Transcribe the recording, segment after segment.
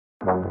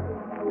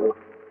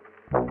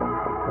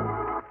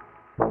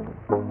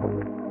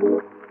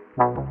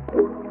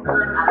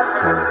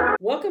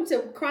Welcome to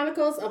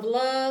Chronicles of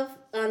Love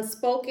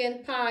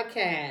Unspoken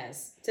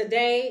podcast.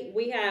 Today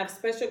we have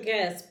special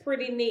guest,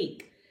 Pretty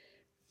Neek.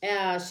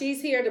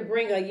 She's here to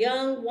bring a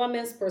young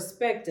woman's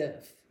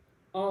perspective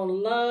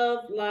on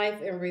love,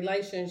 life, and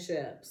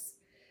relationships.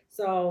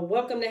 So,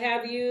 welcome to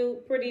have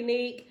you, Pretty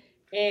Neek.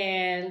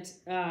 And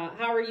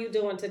how are you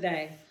doing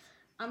today?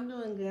 I'm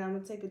doing good. I'm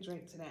gonna take a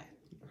drink to that.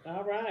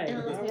 All right,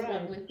 And let's all make right.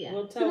 one with you.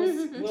 We'll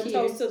toast. We'll Cheers,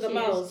 toast to the cheers,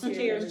 most. cheers,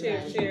 Cheers, cheers,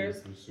 everybody.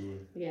 cheers. For sure.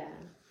 Yeah.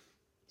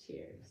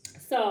 Cheers.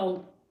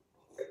 So,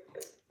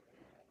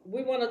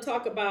 we want to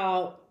talk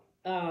about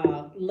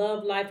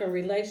love, life, and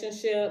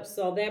relationships.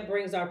 So that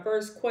brings our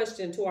first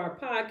question to our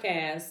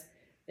podcast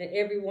that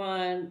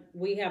everyone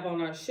we have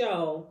on our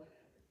show.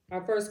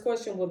 Our first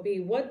question would be,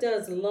 what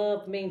does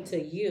love mean to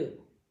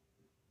you?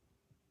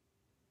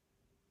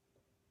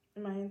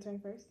 Am I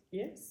answering first?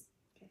 Yes.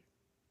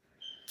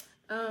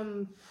 Let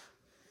me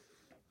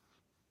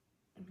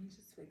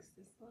just fix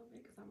this a little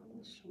bit because I'm a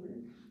little short.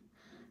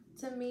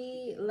 To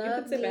me,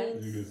 love sit back.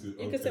 means.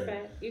 You can sit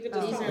back. You can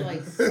just These talk. are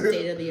like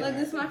state of the Look, art.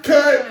 this is my first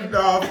Cut! time. No,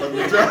 I'm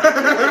fucking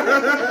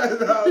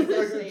joking. No, I'm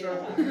fucking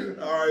joking.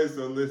 All right,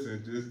 so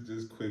listen,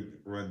 just quick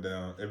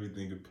rundown.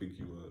 Everything could pick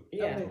you up.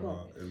 Yeah. Okay,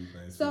 cool.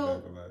 Everything.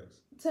 So- relax.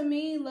 To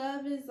me,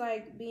 love is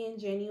like being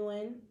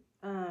genuine.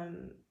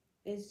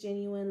 It's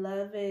genuine.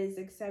 Love is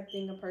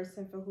accepting a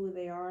person for who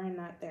they are and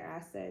not their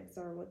assets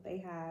or what they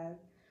have.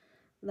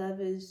 Love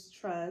is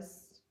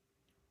trust.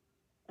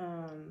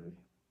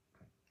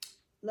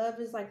 Love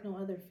is like no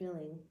other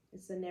feeling.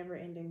 It's a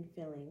never-ending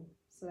feeling.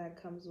 So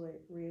that comes with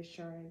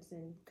reassurance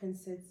and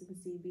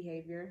consistency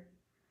behavior.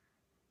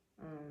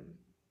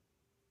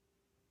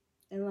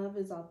 And love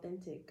is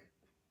authentic.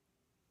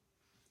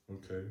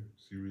 Okay,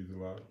 she reads a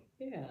lot.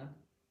 Yeah,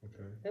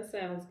 Okay. that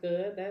sounds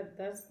good.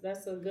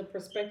 That's a good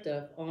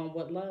perspective on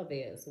what love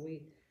is.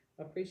 We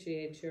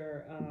appreciate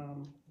your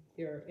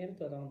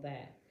input on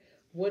that.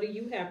 What do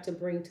you have to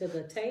bring to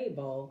the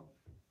table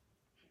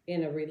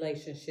in a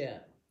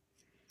relationship?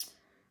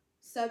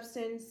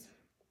 Substance,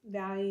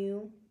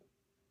 value,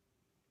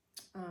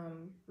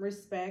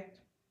 respect,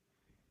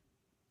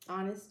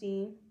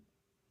 honesty,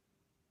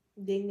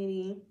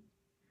 dignity.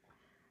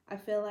 I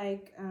feel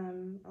like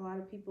a lot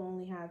of people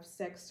only have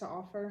sex to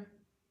offer,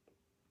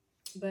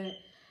 but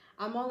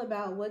I'm all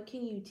about what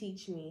can you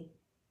teach me?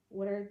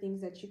 What are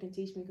things that you can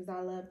teach me? Because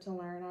I love to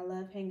learn. I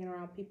love hanging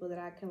around people that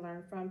I can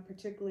learn from.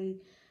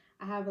 Particularly,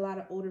 I have a lot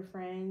of older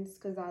friends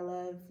because I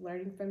love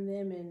learning from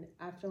them, and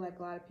I feel like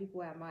a lot of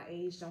people at my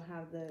age don't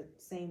have the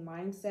same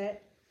mindset.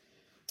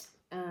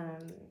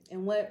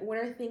 And what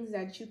are things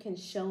that you can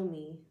show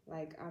me?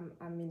 Like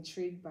I'm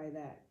intrigued by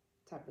that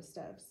type of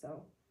stuff.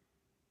 So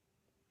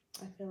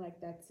I feel like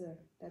that's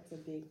a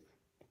big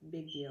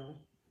deal.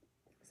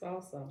 It's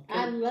awesome.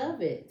 I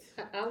love it.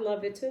 I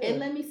love it too. And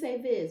let me say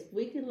this,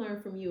 we can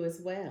learn from you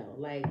as well.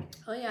 Like,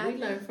 Oh yeah, we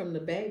learn from the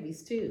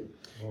babies too.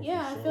 Oh,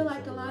 Yeah, for I sure, feel like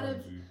it's a all lot of-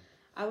 around you.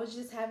 I was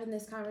just having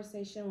this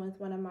conversation with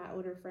one of my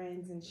older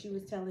friends, and she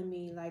was telling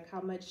me like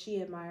how much she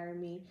admired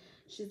me.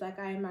 She's like,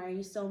 I admire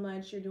you so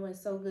much. You're doing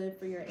so good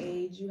for your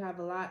age. You have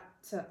a lot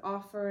to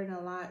offer and a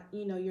lot,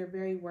 you're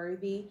very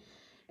worthy.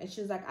 And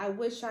she was like, I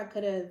wish I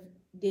could have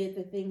did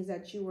the things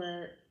that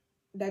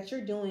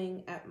you're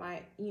doing at my,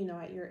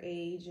 at your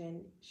age.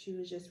 And she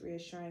was just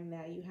reassuring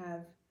that you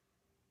have,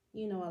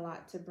 a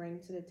lot to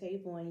bring to the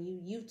table, and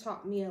you've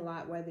taught me a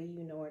lot, whether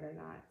you know it or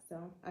not.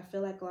 So I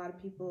feel like a lot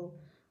of people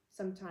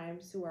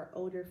sometimes who are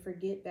older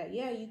forget that,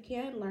 yeah, you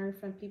can learn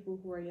from people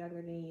who are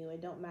younger than you. It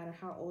don't matter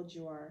how old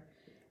you are.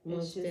 It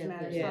Most just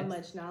matters definitely. how Yes.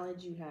 much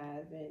knowledge you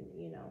have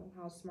and,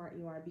 how smart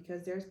you are.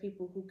 Because there's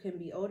people who can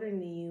be older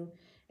than you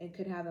and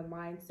could have a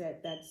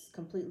mindset that's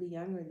completely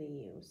younger than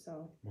you.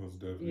 So Most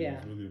definitely. Yeah.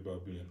 It's really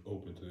about being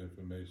open to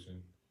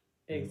information.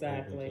 Being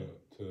Exactly. Open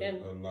to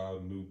And- allow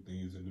new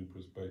things and new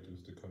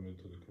perspectives to come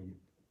into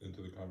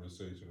the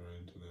conversation or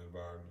into the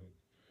environment.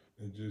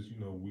 And just,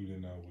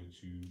 weeding out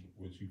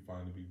what you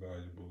find to be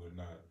valuable or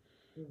not.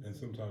 And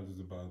sometimes it's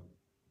about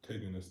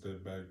taking a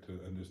step back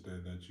to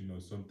understand that,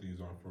 some things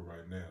aren't for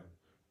right now.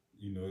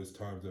 It's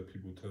times that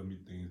people tell me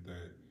things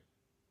that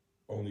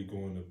only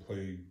going to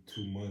play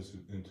 2 months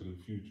into the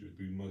future,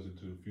 3 months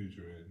into the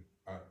future.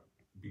 And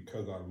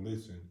because I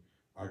listen,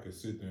 I could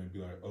sit there and be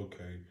like,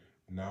 okay,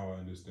 now I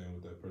understand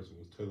what that person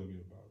was telling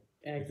me about.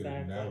 Because now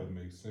it Exactly.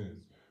 makes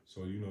sense.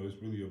 So,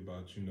 it's really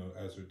about,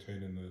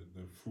 ascertaining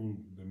the fruit,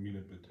 the meat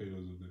and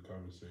potatoes of the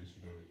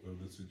conversation or of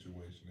the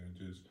situation, and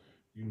just,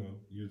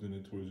 using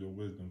it towards your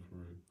wisdom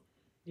for it.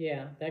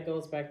 Yeah, that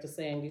goes back to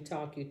saying you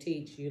talk, you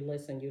teach, you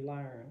listen, you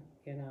learn,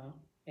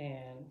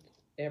 and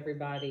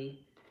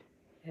everybody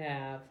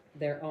have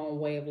their own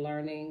way of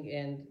learning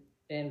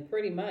and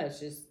pretty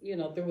much it's,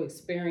 through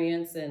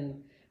experience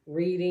and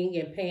reading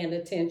and paying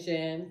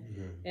attention.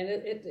 Yeah. And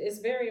it's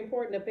very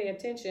important to pay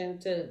attention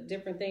to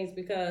different things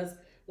because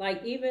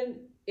like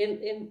even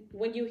in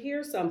when you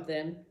hear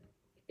something,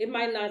 it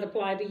might not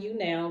apply to you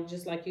now,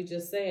 just like you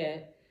just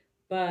said,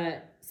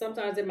 but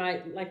sometimes it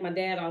might, like my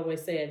dad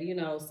always said,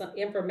 some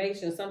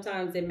information,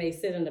 sometimes it may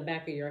sit in the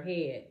back of your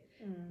head.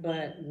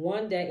 but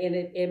one day, and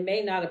it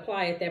may not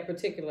apply at that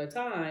particular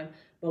time,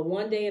 but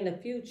one day in the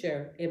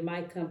future, it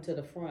might come to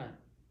the front.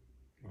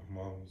 My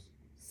mom's.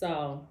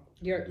 So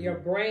your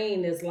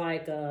brain is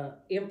like a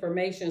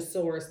information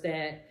source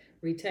that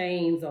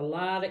retains a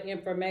lot of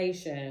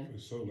information.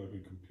 It's so like a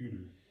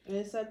computer. And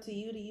it's up to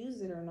you to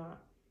use it or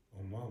not.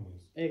 On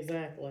mama's.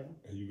 Exactly.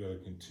 And you gotta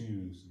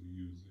continuously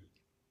use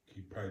it.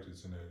 Keep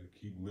practicing at it.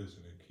 Keep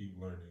listening.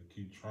 Keep learning.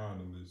 Keep trying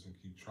to listen.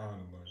 Keep trying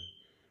to learn.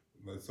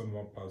 Like some of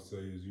my pops say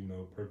is,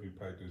 perfect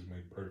practice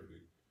make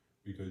perfect.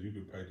 Because you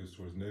can practice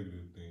towards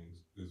negative things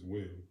as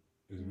well.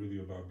 It's really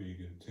about being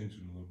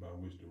intentional about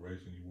which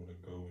direction you want to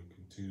go and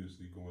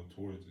continuously going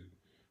towards it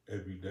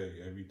every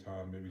day, every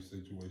time, every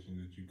situation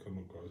that you come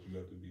across. You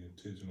have to be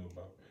intentional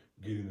about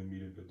getting the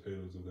meat and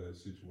potatoes of that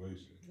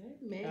situation.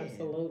 Man.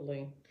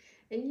 Absolutely.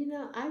 And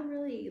I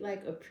really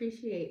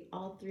appreciate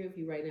all three of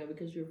you right now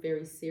because you're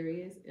very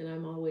serious, and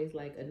I'm always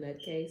like a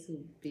nutcase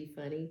who be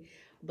funny,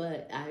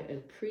 but I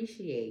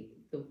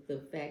appreciate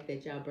the fact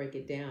that y'all break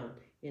it down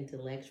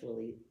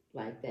intellectually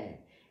like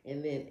that.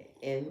 And then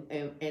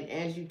and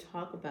as you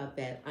talk about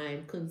that,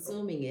 I'm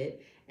consuming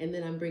it, and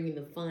then I'm bringing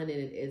the fun in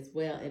it as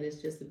well, and it's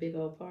just a big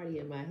old party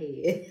in my head.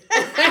 It's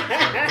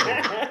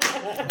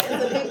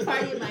a big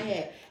party in my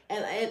head,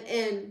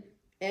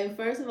 and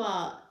first of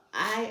all,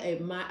 I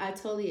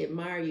totally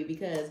admire you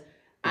because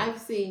I've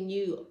seen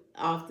you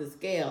off the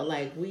scale.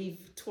 Like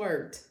we've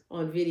twerked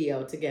on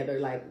video together,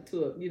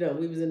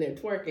 we was in there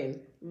twerking.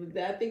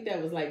 I think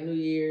that was like New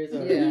Year's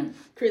or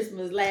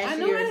Christmas last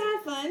year. I know I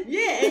had fun.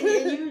 Yeah,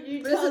 and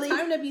you but totally, it's a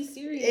time to be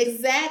serious.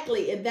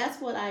 Exactly, and that's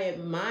what I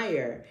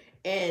admire.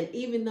 And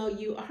even though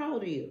how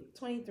old are you?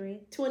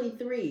 23.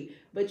 23,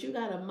 but you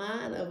got a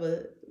mind of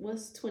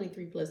what's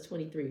 23 plus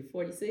 23?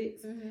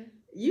 46? Mm-hmm.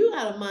 You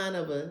got a mind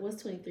of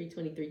what's 23,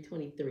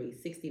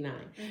 69.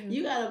 Mm-hmm.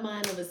 You got a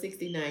mind of a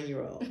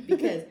 69-year-old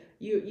because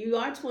you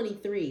are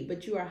 23,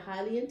 but you are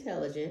highly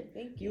intelligent.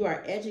 Thank you. You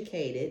are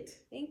educated.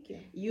 Thank you.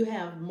 You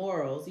have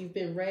morals. You've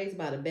been raised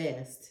by the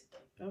best.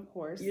 Of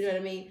course. You know what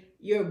I mean?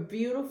 You're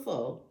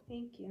beautiful.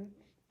 Thank you.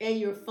 And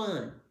you're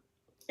fun.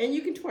 And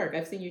you can twerk.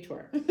 I've seen you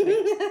twerk.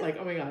 Like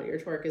oh my God, your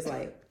twerk is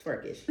like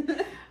twerkish.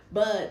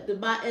 But the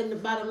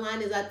bottom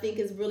line is I think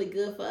it's really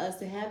good for us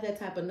to have that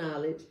type of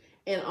knowledge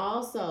and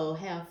also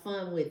have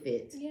fun with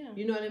it. Yeah.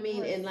 You know what I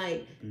mean?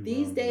 And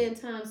these day and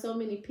time, so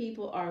many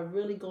people are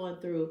really going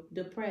through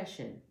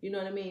depression. You know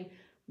what I mean?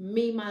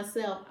 Me,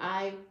 myself,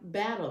 I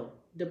battle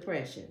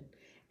depression.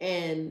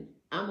 And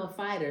I'm a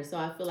fighter, so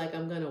I feel like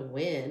I'm going to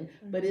win.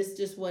 Mm-hmm. But it's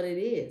just what it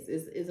is.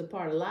 It's a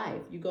part of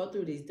life. You go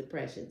through these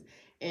depressions.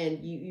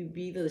 And you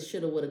be the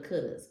shoulda, woulda,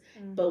 couldas.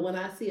 Mm-hmm. But when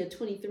I see a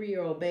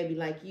 23-year-old baby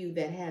like you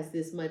that has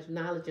this much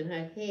knowledge in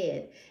her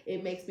head,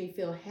 it makes me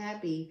feel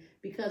happy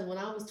because when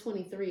I was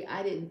 23,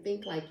 I didn't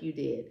think like you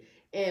did.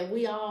 And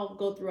we all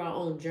go through our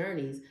own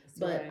journeys. That's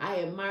but right.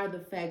 I admire the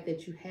fact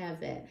that you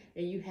have that.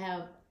 And you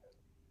have,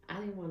 I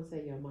didn't want to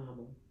say your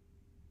mama.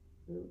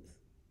 Oops.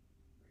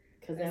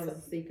 Because that was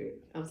a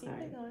secret. I'm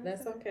sorry.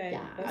 That's okay.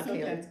 Yeah, That's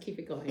okay. Okay. Let's keep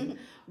it going.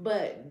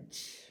 But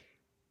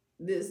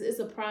this is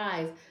a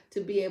prize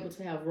to be able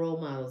to have role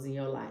models in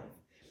your life.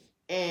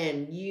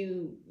 And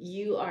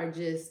you are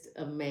just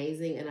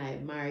amazing, and I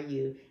admire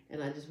you.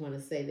 And I just want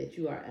to say that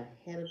you are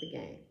ahead of the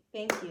game.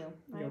 Thank you.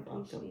 You're I appreciate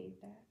welcome.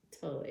 That.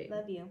 Totally.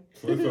 Love you.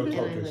 So let's start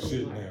talking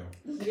shit now.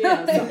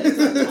 Yeah.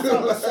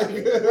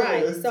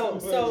 Right. So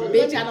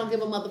bitch, I don't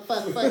give a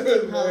motherfucker fuck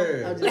you,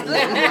 hoe. I'm just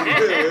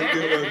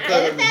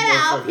edit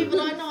that out. People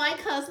don't know I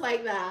cuss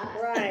like that.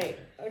 Right.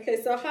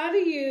 Okay. So how do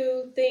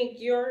you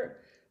think your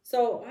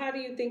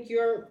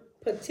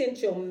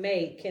potential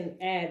mate can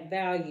add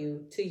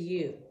value to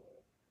you?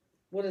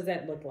 What does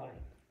that look like?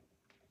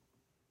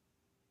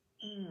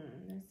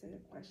 That's a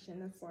good question.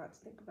 That's a lot to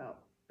think about.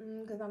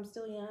 Because I'm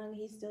still young.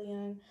 He's still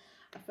young.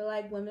 I feel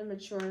like women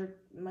mature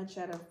much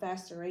at a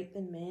faster rate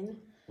than men.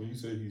 When you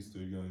say he's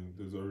still young,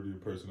 there's already a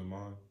person in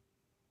mind?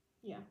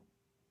 Yeah.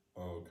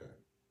 Oh, okay.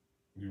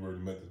 You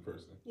already met this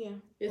person? Yeah.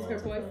 It's her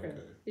boyfriend.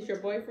 Okay. It's your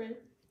boyfriend?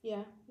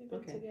 Yeah. We've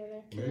been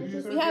together.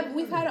 Maybe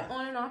we've had an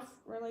on and off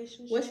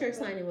relationship. What's your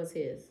sign and what's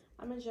his?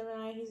 I'm a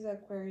Gemini. He's an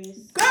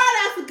Aquarius. Girl,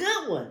 that's a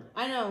good one.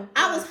 I know.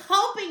 I was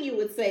hoping you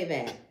would say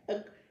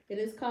that. It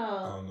is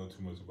called. I don't know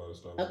too much about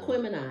stuff.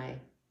 Aquemini.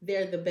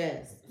 They're the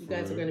best. You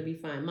guys are going to be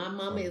fine. My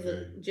mama is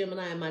a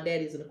Gemini and my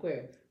daddy's an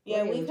Aquarius.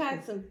 Yeah, we've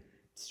had some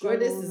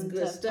struggles. Girl, this is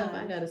good stuff.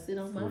 I got to sit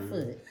on my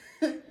foot.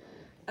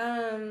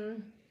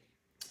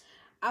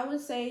 I would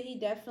say he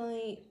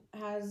definitely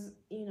has,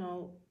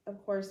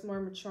 of course,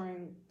 more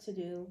maturing to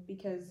do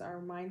because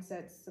our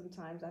mindsets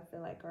sometimes I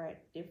feel like are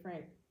at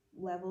different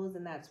levels,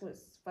 and that's what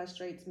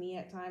frustrates me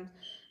at times.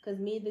 Because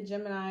me, the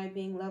Gemini,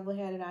 being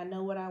level-headed, I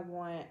know what I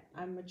want.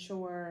 I'm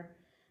mature.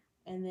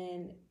 And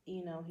then,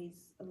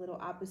 he's a little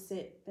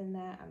opposite than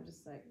that. I'm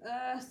just like,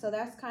 so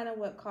that's kind of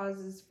what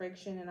causes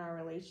friction in our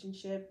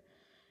relationship.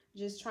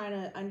 Just trying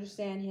to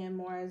understand him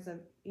more as a,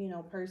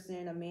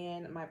 person, a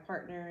man, my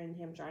partner, and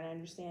him trying to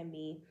understand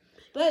me.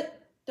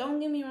 But don't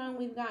get me wrong,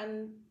 we've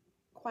gotten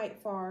quite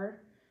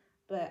far.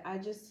 But I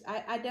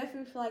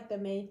definitely feel like the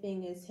main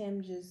thing is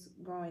him just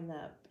growing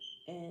up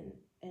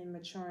and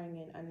maturing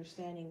and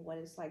understanding what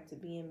it's like to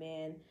be a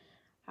man,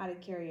 how to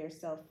carry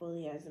yourself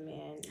fully as a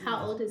man.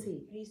 How old is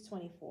he? He's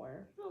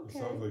 24. It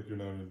sounds like you're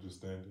not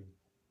understanding.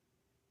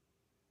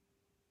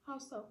 How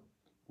so?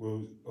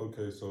 Well,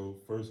 okay, so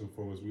first and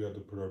foremost, we have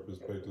to put our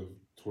perspective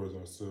towards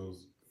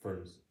ourselves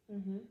first.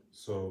 Mm-hmm.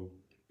 So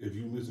if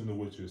you listen to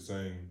what you're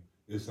saying,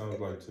 it sounds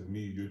like to me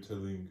you're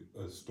telling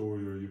a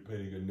story or you're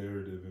painting a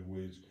narrative in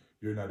which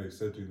you're not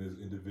accepting this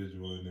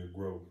individual and their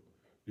growth.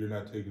 You're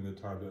not taking the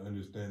time to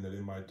understand that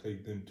it might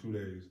take them 2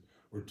 days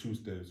or 2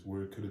 steps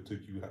where it could have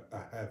took you a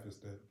half a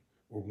step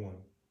or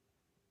one.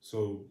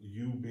 So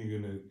you being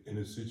in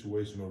a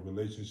situation or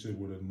relationship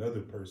with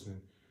another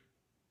person,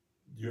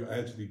 you're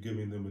actually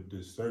giving them a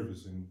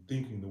disservice and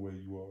thinking the way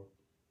you are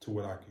to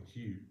what I can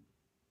hear.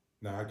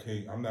 Now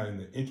I'm not in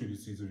the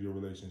intricacies of your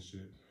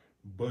relationship,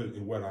 but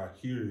in what I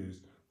hear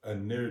is a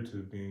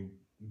narrative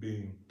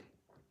being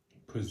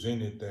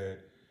presented that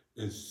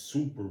is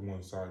super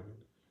one-sided,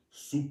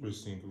 super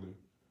singular,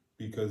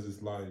 because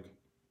it's like,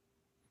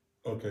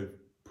 okay,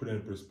 put it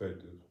in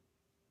perspective.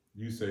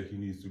 You say he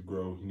needs to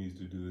grow, he needs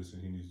to do this,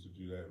 and he needs to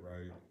do that,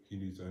 right? He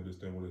needs to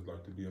understand what it's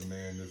like to be a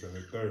man, this and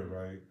the third,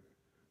 right?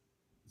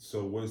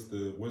 So what's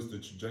the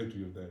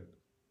trajectory of that?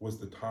 What's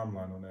the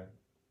timeline on that?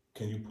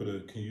 Can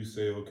you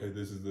say, okay,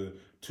 this is the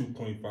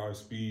 2.5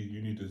 speed,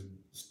 you need to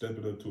step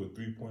it up to a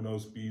 3.0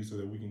 speed so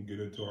that we can get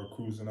into our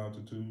cruising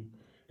altitude?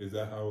 Is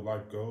that how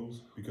life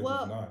goes? Because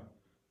it's not.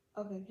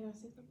 Okay, can I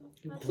say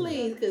something?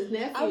 Please, because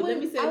nephew, let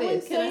me say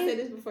this. Can I say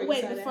this before you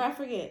say that? Before I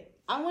forget.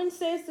 I wouldn't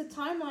say it's the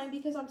timeline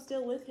because I'm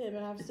still with him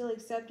and I've still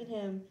accepted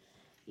him,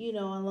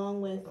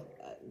 along with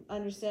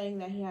understanding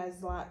that he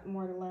has a lot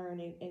more to learn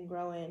and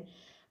grow in.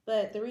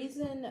 But the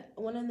reason,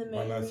 one of the main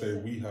Why not say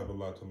reasons... we have a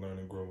lot to learn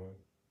and grow in?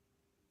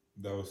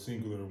 That was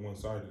singular and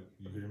one-sided.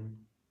 You hear me?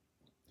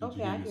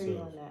 Okay, I hear you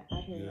on that.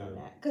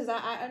 Because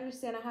I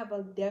understand I have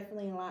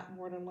definitely a lot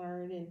more to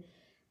learn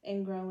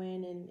and grow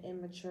in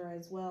and mature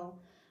as well.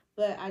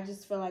 But I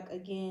just feel like,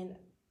 again,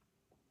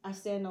 I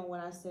stand on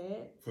what I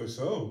said. For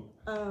sure.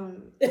 I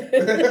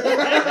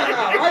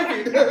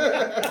like it.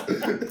 I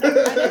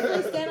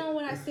definitely stand on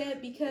what I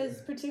said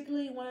because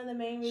particularly one of the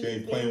main reasons... She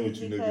ain't playing with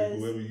you, nigga.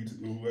 Whoever you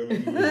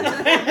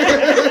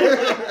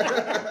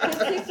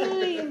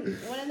Particularly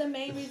one of the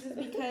main reasons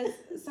because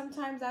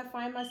sometimes I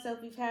find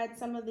myself, we've had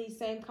some of these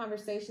same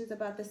conversations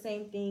about the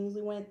same things.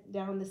 We went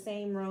down the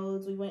same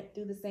roads. We went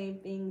through the same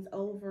things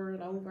over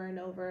and over and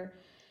over.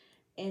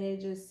 And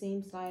it just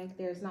seems like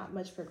there's not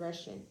much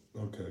progression.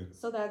 Okay.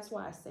 So that's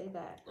why I say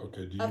that.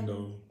 Okay. Do you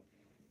know?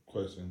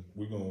 Question.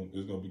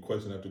 It's gonna be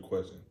question after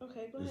question.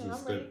 Okay, go ahead. It's a I'm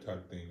step ready.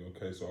 type thing.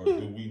 Okay. So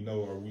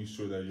are we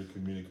sure that you're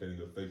communicating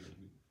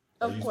effectively?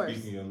 Of course. Are you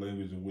speaking a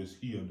language in which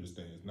he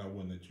understands, not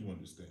one that you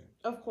understand?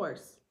 Of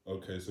course.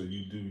 Okay. So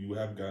you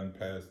have gotten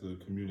past the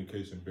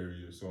communication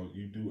barrier. So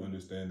you do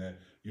understand that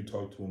you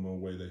talk to him in a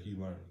way that he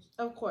learns.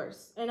 Of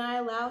course. And I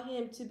allow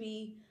him to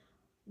be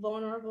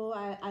vulnerable.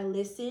 I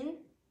listen.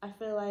 I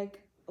feel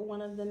like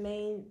one of the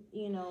main,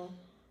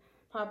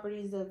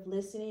 properties of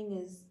listening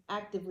is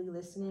actively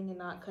listening and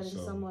not cutting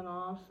someone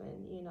off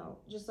and,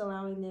 just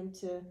allowing them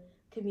to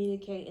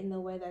communicate in the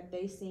way that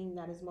they seem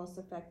that is most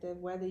effective,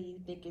 whether you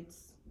think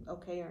it's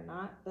okay or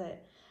not.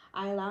 But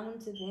I allow him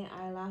to vent,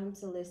 I allow him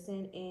to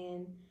listen,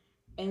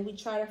 and we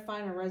try to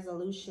find a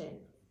resolution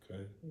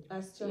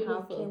as to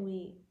how can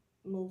we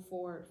move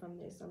forward from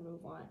this or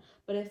move on.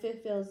 But if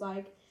it feels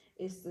like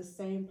it's the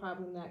same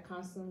problem that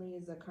constantly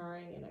is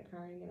occurring,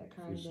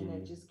 then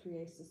it just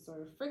creates this sort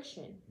of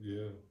friction.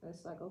 Yeah.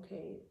 It's like,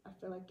 okay, I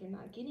feel like you're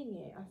not getting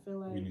it. I feel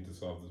like we need to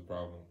solve this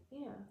problem.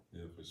 Yeah.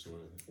 Yeah, for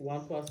sure.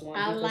 1 + 1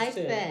 I like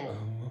 2. that.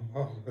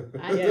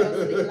 I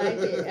totally like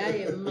it.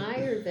 I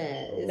admire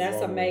that.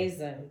 That's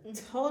amazing.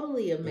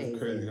 Totally amazing.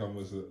 It's crazy how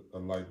much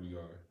alike we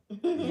are.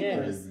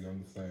 Yes. Crazy,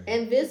 I'm saying.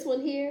 And this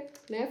one here,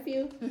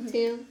 nephew,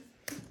 Tim,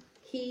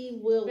 he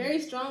will... Very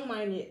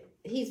strong-minded.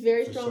 He's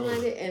very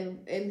strong-minded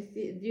and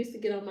it used to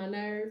get on my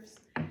nerves,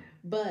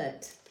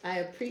 but I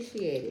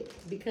appreciate it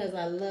because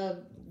I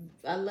love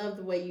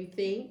the way you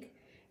think,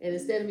 and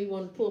instead of me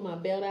wanting to pull my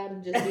belt out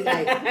and just be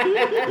like,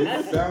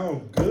 it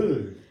sounds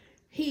good.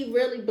 He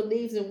really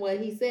believes in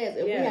what he says,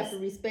 and we have to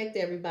respect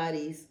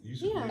everybody's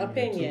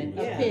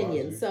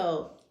opinion.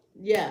 So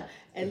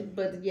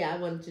I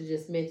wanted to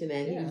just mention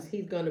that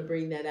he's going to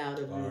bring that out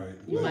of you. Right.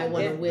 You might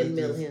want to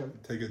windmill him.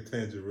 Take a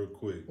tangent real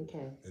quick.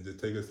 Okay. And just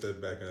take a step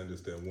back and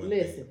understand one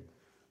thing.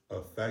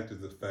 A fact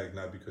is a fact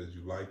not because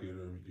you like it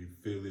or you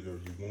feel it or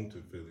you want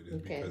to feel it.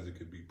 It's because it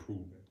could be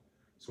proven.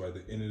 So at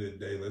the end of the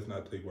day, let's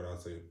not take what I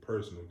say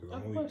personal because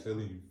I'm only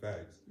telling you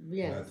facts.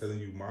 Yes. I'm not telling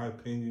you my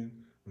opinion.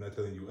 I'm not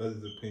telling you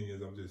others'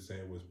 opinions. I'm just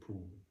saying what's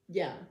proven.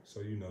 Yeah.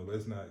 So,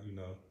 let's not,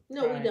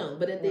 No, we don't.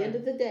 But at the end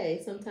of the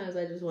day, sometimes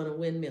I just want to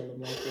windmill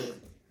them like this.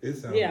 It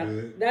sounds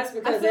good. That's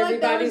because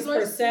everybody's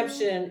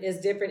perception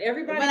is different.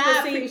 Everybody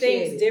perceives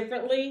things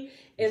differently.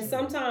 And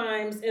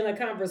sometimes in a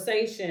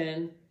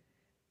conversation,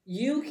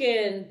 you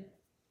can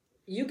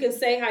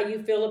say how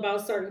you feel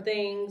about certain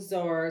things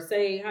or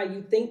say how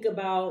you think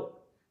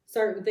about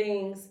certain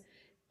things.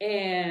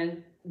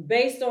 And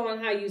based on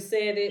how you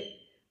said it,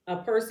 a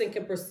person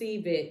can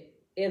perceive it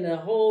in a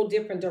whole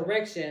different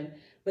direction.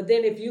 But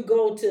then if you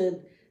go to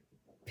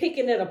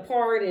picking it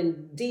apart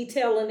and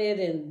detailing it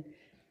and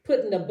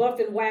putting the buff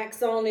and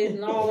wax on it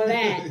and all of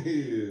that,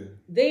 Yeah.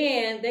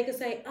 then they can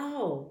say,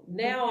 "Oh,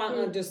 now I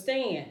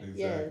understand."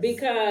 Yes. Exactly.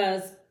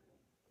 Because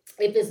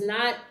if it's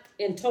not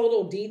in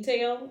total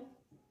detail,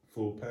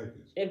 Full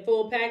package.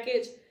 full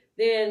package,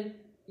 then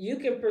you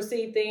can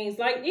perceive things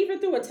like even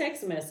through a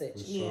text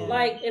message. For sure.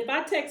 Like if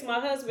I text my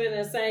husband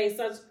and say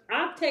such,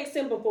 I've texted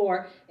him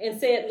before and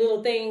said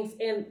little things,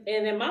 and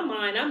in my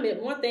mind I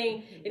meant one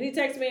thing, and he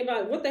texted me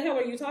about what the hell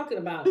are you talking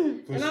about,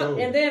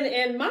 and then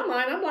in my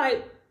mind I'm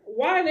like,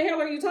 why in the hell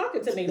are you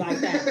talking to me like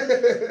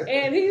that?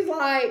 And he's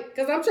like,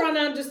 because I'm trying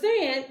to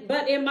understand,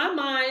 but in my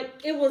mind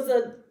it was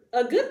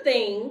a good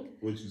thing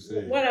what you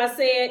said, what I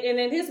said, and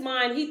in his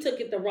mind he took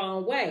it the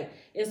wrong way.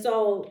 And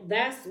so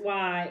that's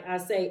why I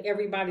say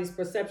everybody's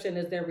perception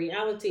is their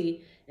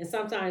reality, and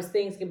sometimes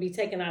things can be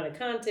taken out of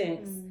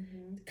context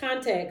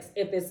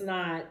if it's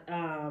not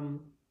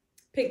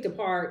picked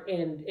apart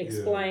and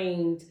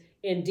explained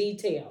in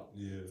detail.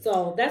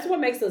 So that's what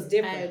makes us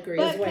different. I agree.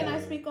 But can I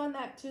speak on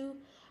that too?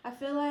 I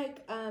feel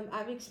like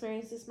I've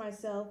experienced this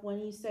myself.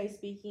 When you say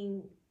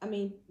speaking, I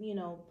mean,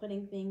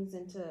 putting things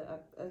into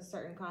a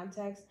certain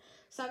context,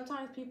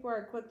 sometimes people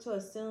are quick to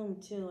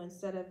assume too,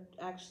 instead of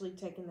actually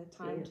taking the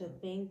time to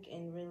think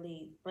and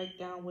really break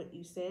down what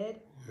you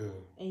said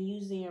and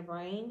using your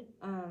brain.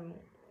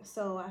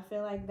 So I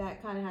feel like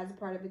that kind of has a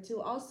part of it too.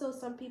 Also,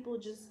 some people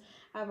just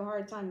have a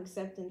hard time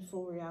accepting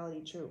full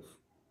reality truth.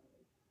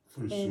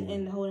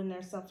 And holding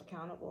themselves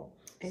accountable.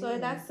 So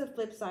that's the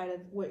flip side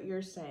of what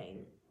you're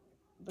saying.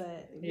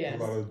 But a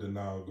lot of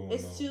denial going on.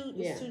 It's two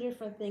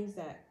different things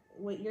that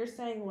what you're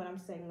saying and what I'm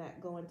saying that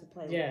go into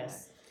play.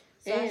 Yes.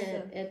 With that. So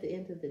and at the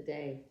end of the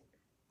day,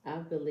 I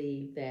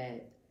believe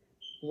that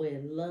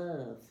when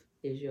love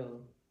is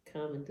your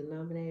common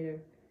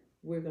denominator,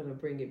 we're gonna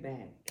bring it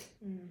back.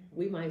 Mm-hmm.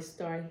 We might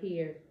start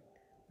here,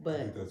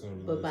 but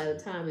by the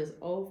time it's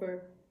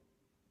over,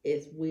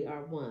 we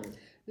are one.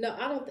 No,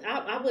 I don't.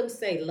 I wouldn't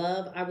say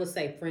love. I would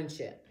say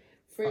friendship.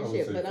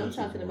 Friendship, but I'm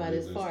talking about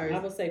as far as I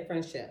would say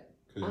friendship.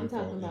 I'm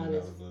talking about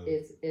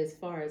as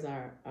far as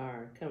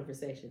our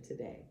conversation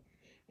today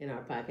in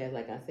our podcast.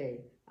 Like I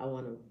say, I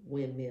want a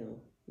windmill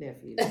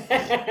nephew.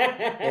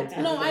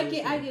 No, I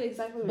get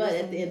exactly what but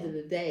you're at the end of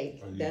the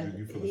day,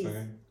 he's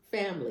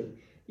family.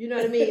 You know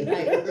what I mean?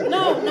 Like,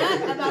 no,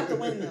 not about the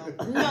windmill.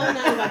 No,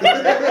 not about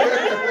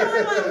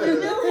the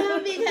windmill.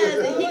 Him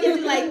because he can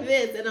do like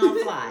this and I'll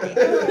fly.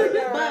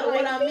 But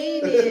what I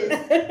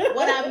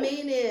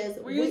mean is,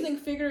 we're using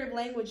figurative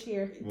language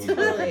here.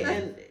 Totally,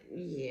 and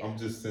I'm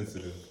just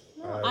sensitive.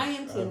 I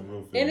am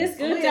too. And it's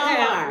good to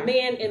have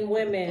men and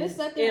women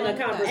in a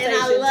conversation and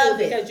I love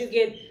too, because you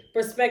get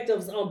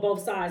perspectives on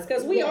both sides.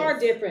 Because we are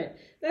different.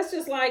 That's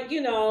just like,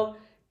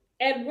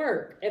 at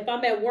work. If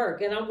I'm at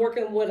work and I'm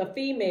working with a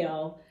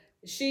female,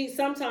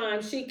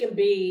 sometimes she can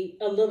be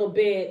a little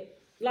bit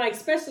like,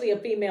 especially a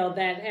female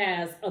that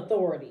has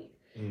authority.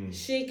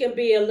 She can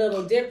be a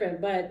little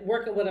different, but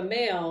working with a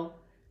male,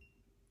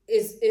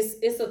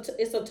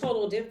 it's a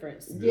total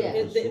difference.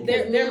 Yeah,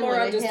 they're more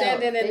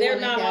understanding, and they're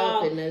not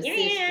all it's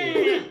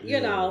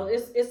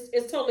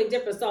totally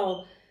different.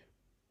 So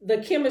the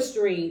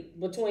chemistry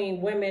between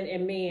women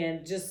and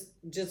men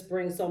just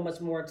brings so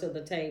much more to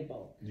the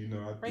table.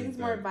 I brings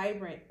more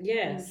vibrant.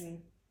 Yes.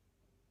 Energy.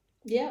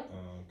 Yep.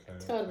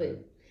 Totally.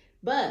 Okay.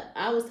 But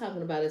I was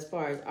talking about as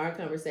far as our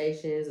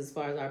conversations, as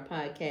far as our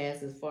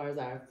podcast, as far as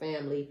our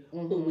family,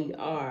 who we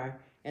are.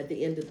 At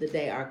the end of the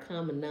day, our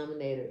common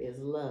denominator is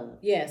love.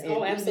 Yes. And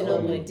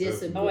absolutely. We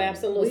disagree. Oh,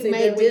 absolutely. We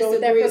may disagree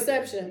with that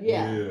perception.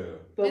 Yeah.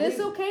 But it's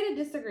okay to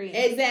disagree.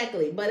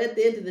 Exactly. But at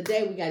the end of the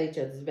day, we got each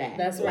other's back.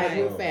 That's right.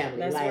 We're family.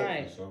 That's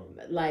right.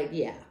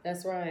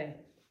 That's right.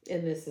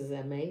 And this is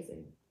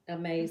amazing.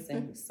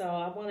 Amazing. So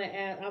I want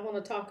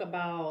to talk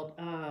about.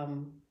 I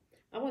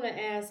want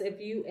to ask if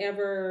you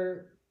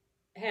ever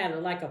had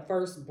a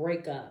first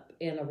breakup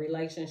in a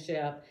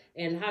relationship,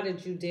 and how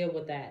did you deal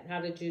with that?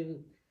 How did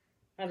you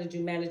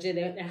manage it,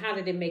 and how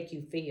did it make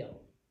you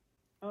feel?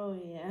 Oh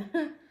yeah.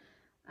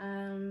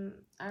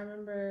 I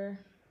remember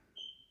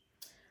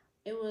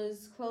it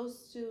was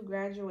close to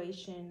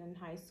graduation in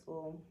high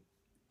school,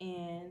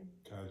 and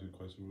can I ask you a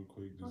question real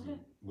quick? Just a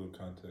little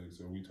context.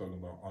 Are we talking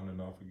about on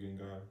and off again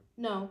guy?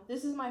 No,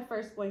 this is my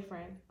first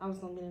boyfriend. I was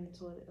gonna get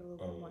into it a little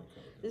bit more.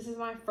 Okay. This is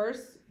my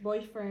first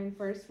boyfriend,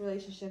 first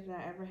relationship that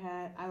I ever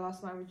had. I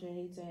lost my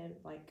virginity to him,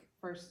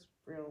 first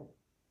real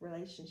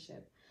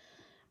relationship.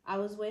 I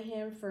was with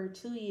him for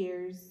 2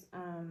 years,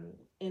 and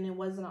it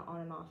wasn't an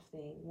on and off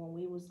thing. When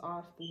we was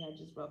off, we had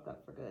just broke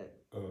up for good.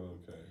 Oh,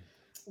 okay.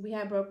 We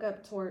had broke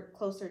up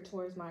closer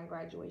towards my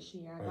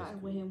graduation year. I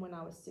got with him when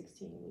I was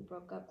 16. We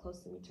broke up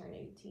close to me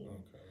turning 18.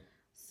 Okay.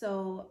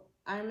 So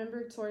I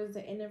remember towards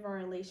the end of our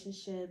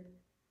relationship,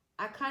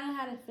 I kind of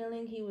had a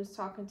feeling he was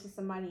talking to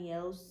somebody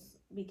else,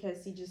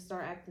 because he just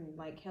started acting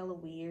hella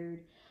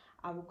weird.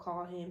 I would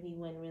call him, he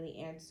wouldn't really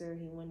answer,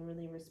 he wouldn't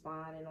really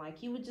respond, and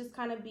he would just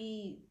kind of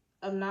be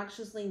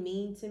obnoxiously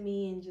mean to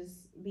me and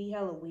just be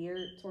hella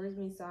weird towards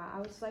me. So I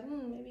was just like,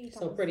 maybe you.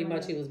 So pretty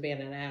much he was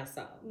being an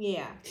asshole.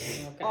 Yeah.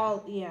 Okay.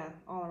 All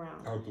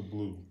around. Out the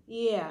blue.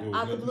 Yeah,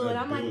 out the blue, and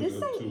I'm like, this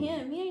ain't too.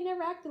 him. He ain't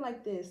never acted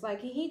like this.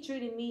 Like he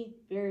treated me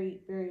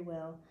very, very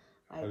well.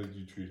 Like, how did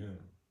you treat him?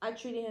 I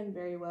treated him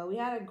very well. We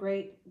had a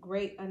great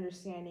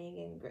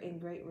understanding and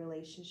great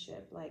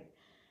relationship. Like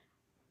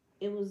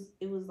it was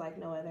like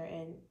no other.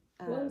 And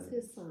what was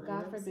his son?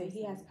 God forbid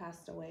he has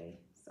passed away.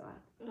 So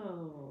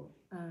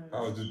I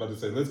was just about to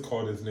say, let's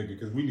call this nigga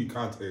because we need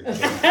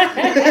context. we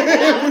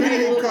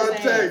need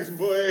context,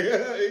 boy.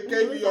 It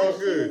can't be all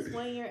good. His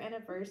 1 year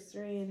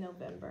anniversary in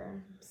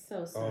November.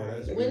 So sorry. Oh,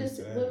 that's when really is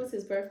sad. when was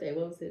his birthday?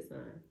 What was his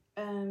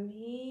sign?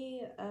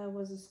 He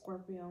was a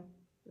Scorpio.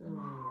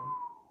 Oh.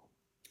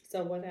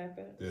 So what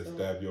happened? Yeah,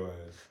 stab your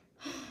ass.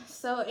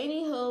 So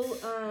anywho,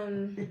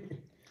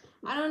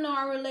 I don't know,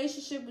 our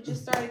relationship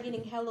just started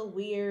getting hella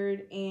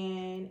weird,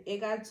 and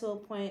it got to a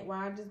point where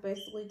I just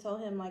basically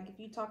told him, like, if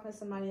you talking to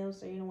somebody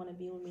else or you don't want to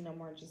be with me no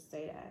more, just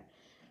say that,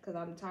 because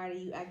I'm tired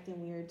of you acting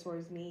weird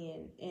towards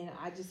me, and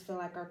I just feel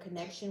like our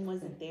connection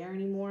wasn't there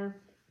anymore,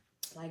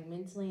 like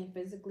mentally and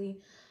physically.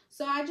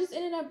 So I just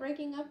ended up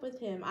breaking up with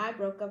him. I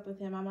broke up with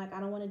him. I'm like, I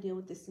don't want to deal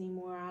with this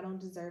anymore. I don't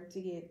deserve to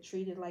get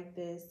treated like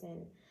this.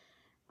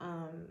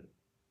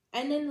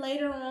 And then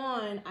later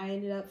on, I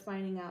ended up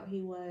finding out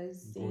he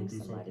was seeing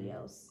somebody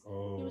else.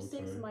 Oh, he was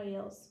seeing somebody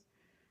else.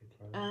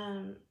 Okay.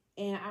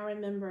 And I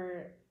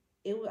remember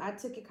I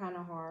took it kind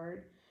of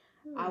hard.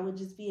 I would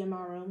just be in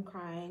my room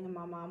crying, and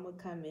my mom would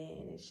come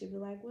in, and she'd be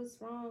like, "What's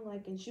wrong?"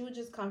 Like, and she would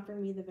just comfort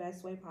me the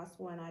best way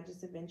possible. And I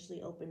just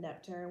eventually opened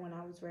up to her when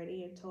I was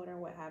ready and told her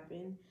what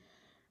happened.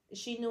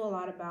 She knew a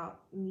lot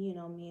about me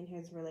and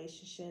his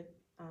relationship.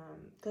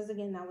 Because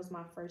again, that was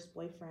my first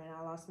boyfriend.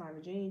 I lost my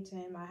virginity to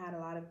him. I had a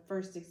lot of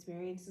first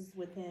experiences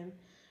with him.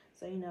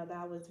 So,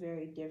 that was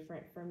very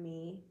different for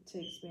me to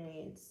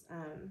experience.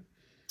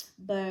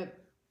 But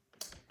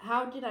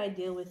how did I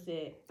deal with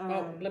it?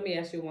 Let me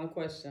ask you one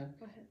question.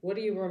 What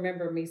do you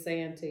remember me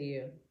saying to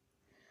you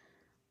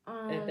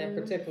at that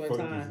particular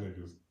time?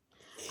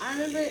 I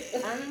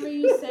remember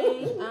you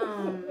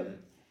saying,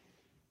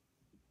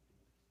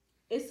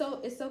 it's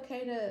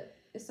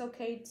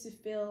okay to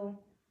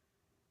feel.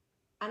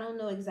 I don't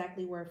know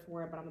exactly word for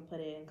word, but I'm going to put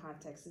it in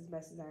context as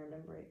best as I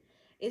remember it.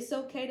 It's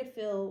okay to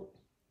feel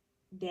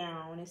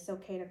down. It's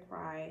okay to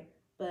cry,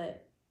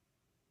 but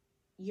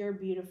you're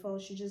beautiful.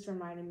 She just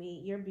reminded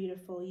me, you're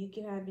beautiful. You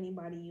can have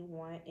anybody you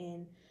want,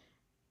 and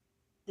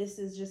this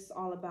is just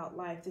all about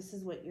life. This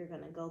is what you're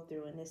going to go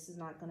through, and this is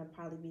not going to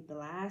probably be the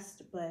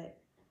last, but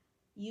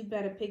you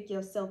better pick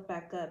yourself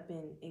back up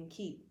and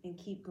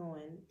keep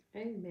going.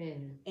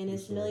 Amen. And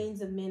it's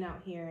millions of men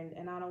out here,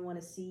 and I don't want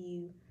to see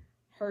you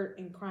hurt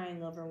and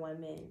crying over one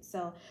man.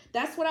 So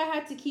that's what I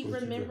had to keep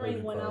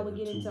remembering when I would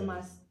get into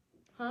my...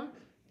 Huh?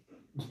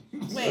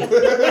 Wait.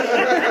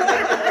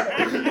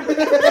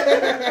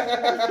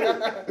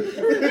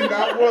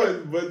 Not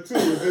one, but two.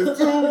 If there's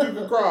two, you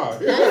can cry.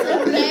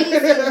 That's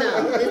amazing,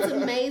 though. It's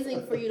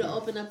amazing for you to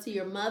open up to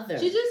your mother.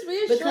 She just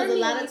reassured me. Because a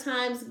lot of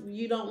times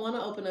you don't want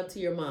to open up to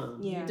your mom.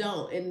 Yeah. You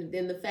don't.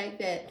 And the fact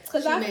that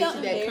she I made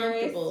you that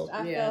comfortable.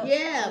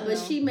 But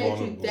she made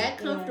you that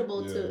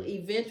comfortable to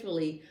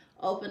eventually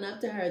open up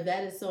to her.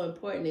 That is so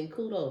important, and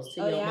kudos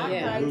to your mom.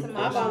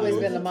 I've always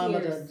been the mama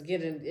to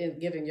get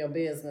in your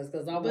business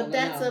because I want to know. But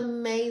that's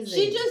amazing.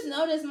 She just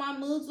noticed my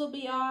moods will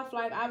be off.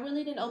 Like, I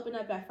really didn't open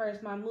up at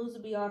first. My moods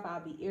would be off. I'll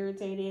be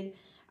irritated.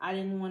 I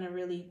didn't want to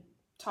really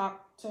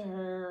talk to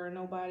her or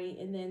nobody.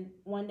 And then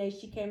one day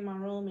she came in my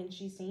room and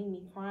she seen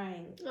me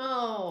crying.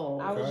 Oh.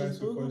 I was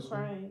just boo-hoo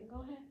crying. Go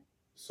ahead.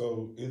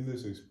 So, in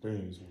this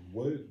experience,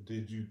 what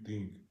did you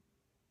think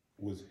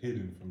was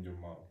hidden from your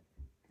mom?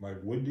 Like,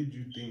 what did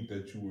you think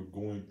that you were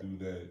going through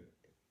that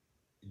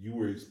you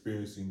were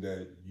experiencing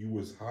that you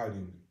was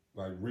hiding,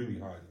 like really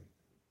hiding,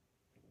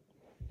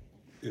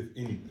 if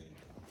anything?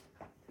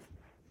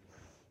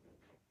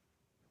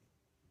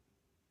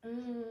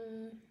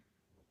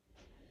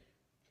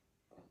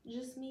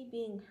 Just me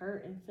being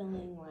hurt and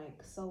feeling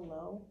like so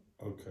low.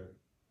 Okay.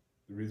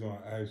 The reason why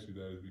I asked you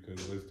that is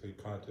because let's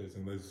take context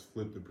and let's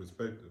flip the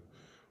perspective.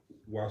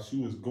 While she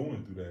was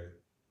going through that,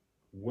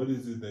 what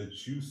is it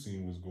that you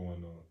seen was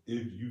going on?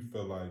 If you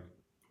felt like,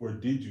 or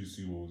did you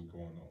see what was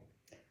going on?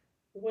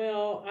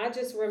 Well, I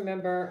just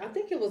remember, I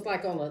think it was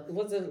like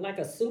was it like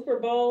a Super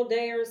Bowl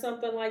day or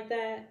something like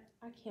that?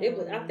 I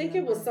think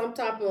it was some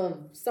type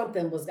of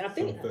something was, I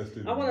think,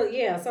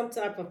 some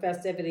type of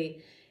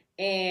festivity.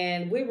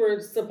 And we were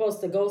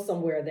supposed to go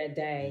somewhere that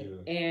day.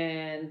 Yeah.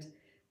 And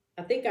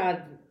I think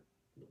I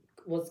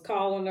was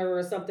calling her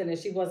or something and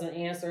she wasn't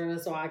answering. And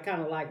so I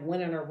kind of like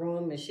went in her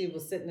room and she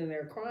was sitting in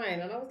there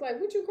crying. And I was like,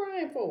 what you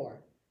crying for?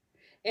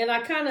 And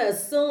I kind of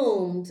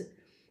assumed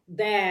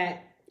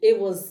that it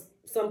was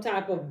some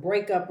type of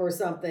breakup or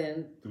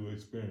something.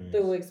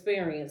 Through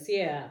experience,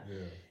 yeah.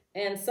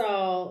 And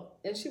so,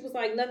 and she was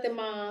like, nothing,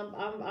 Mom.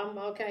 I'm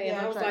okay. Yeah,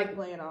 and I was like,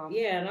 play it off.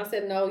 Yeah. And I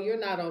said, no, you're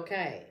not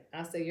okay.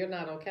 I said, you're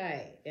not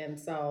okay. And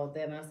so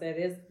then I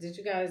said, did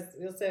you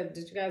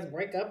guys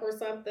break up or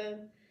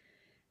something?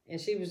 And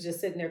she was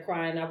just sitting there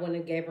crying. I went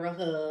and gave her a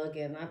hug,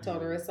 and I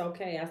told her it's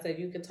okay. I said,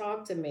 you can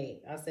talk to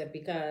me. I said,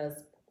 because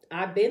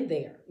I've been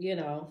there,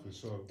 For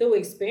sure. through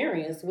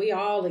experience. We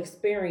all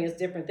experience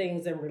different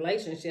things in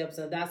relationships,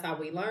 and that's how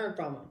we learn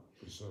from them.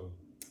 For sure.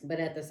 But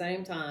at the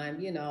same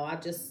time, I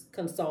just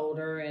consoled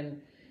her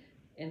and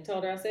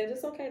told her, I said,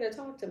 it's okay to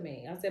talk to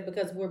me. I said,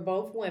 because we're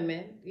both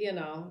women,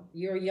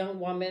 you're a young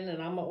woman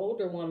and I'm an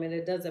older woman.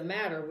 It doesn't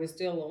matter. We're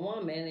still a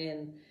woman,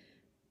 and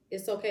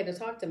it's okay to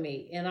talk to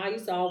me. And I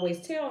used to always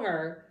tell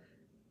her,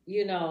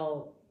 you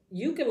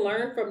can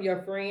learn from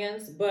your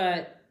friends,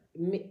 but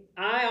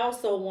I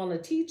also want to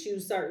teach you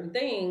certain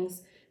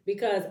things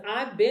because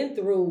I've been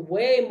through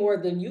way more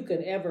than you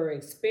could ever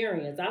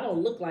experience. I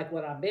don't look like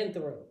what I've been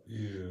through.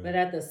 Yeah. But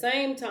at the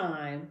same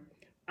time,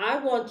 I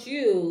want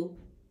you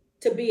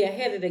to be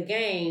ahead of the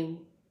game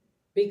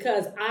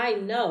because I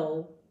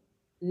know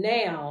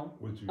now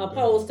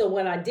opposed to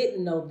what I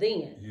didn't know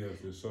then. Yeah,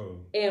 for sure.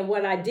 And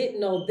what I didn't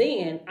know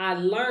then, I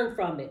learned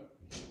from it.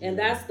 And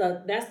that's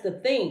the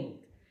thing.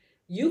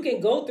 You can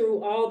go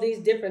through all these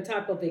different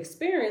type of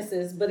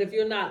experiences, but if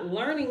you're not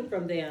learning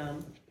from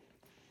them,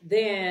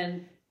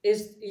 then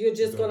you're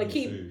just going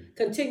to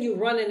continue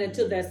running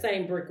into that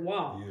same brick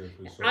wall. Yeah,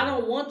 for sure. I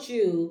don't want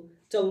you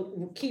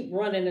to keep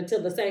running into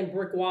the same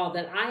brick wall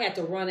that I had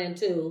to run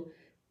into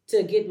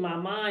to get my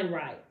mind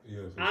right.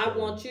 Yeah, I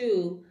want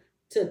you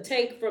to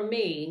take from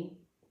me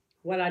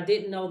what I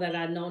didn't know that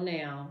I know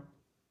now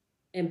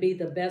and be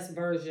the best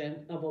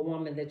version of a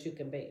woman that you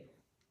can be.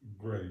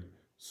 Great.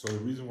 So the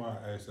reason why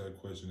I asked that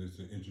question is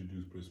to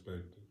introduce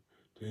perspective,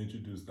 to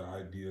introduce the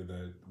idea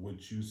that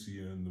what you see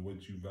and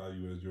what you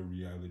value as your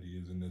reality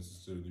isn't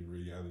necessarily the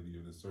reality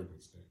of the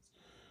circumstance.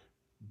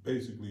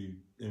 Basically,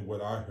 in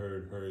what I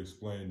heard her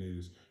explain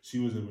is she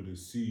was able to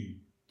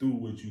see through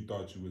what you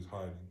thought you was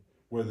hiding,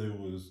 whether it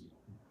was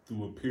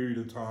through a period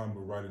of time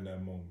or right in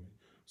that moment.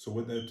 So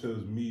what that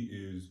tells me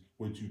is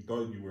what you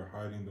thought you were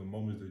hiding, the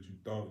moments that you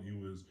thought you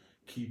was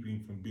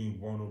keeping from being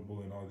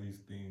vulnerable and all these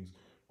things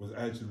was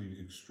actually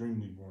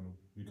extremely vulnerable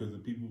because the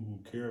people who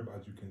care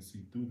about you can see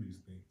through these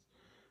things.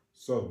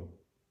 So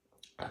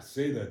I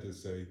say that to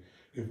say,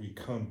 if we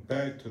come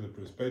back to the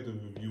perspective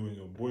of you and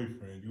your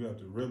boyfriend, you have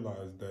to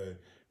realize that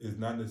it's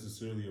not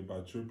necessarily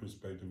about your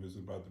perspective, it's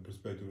about the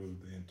perspective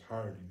of the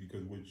entirety,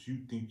 because what you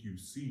think you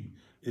see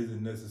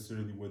isn't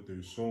necessarily what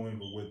they're showing,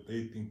 or what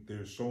they think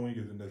they're showing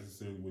isn't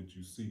necessarily what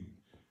you see.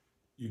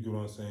 You get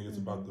what I'm saying? It's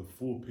about the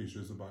full picture.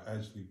 It's about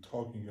actually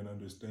talking and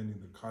understanding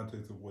the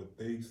context of what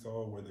they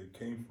saw, where they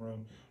came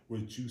from,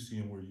 what you see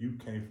and where you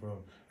came from,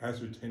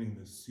 ascertaining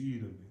the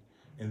seed of it,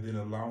 and then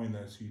allowing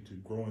that seed to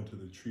grow into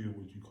the tree of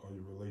what you call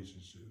your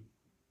relationship.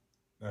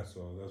 That's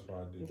all. That's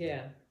why I did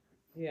that.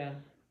 Yeah.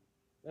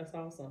 That's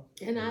awesome.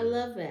 And I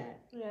love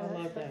that. Yeah, I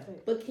love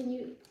that. But can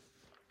you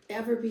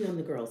ever be on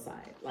the girl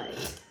side? Like,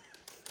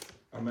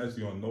 I'm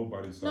actually on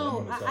nobody's side. No, I'm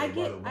on the side I of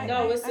get. right or wrong.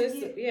 No, it's I just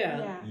get,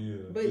 yeah.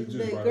 but it's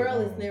just the right or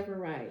girl is wrong. never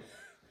right.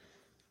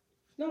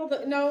 No,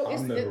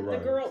 I'm never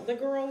right. the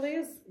girl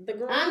is.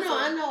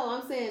 I know.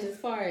 I'm saying as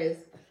far as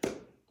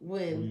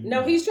when.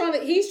 No, he's trying.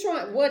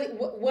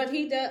 What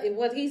he does.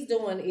 What he's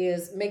doing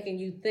is making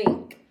you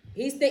think.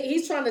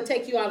 He's trying to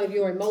take you out of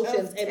your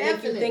emotions and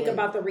make you think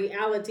about the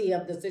reality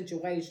of the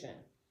situation.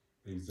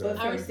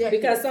 Exactly.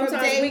 Because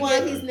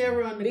sometimes he's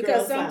never on the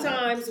girl side.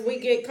 Sometimes we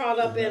get caught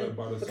up in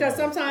because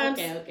sometimes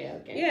okay.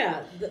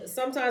 Yeah,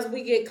 sometimes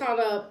we get caught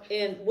up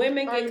in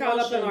women get caught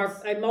up in our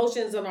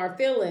emotions and our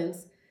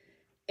feelings,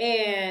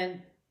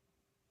 and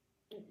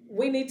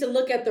we need to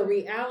look at the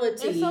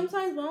reality. And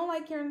sometimes we don't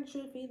like hearing the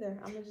truth either.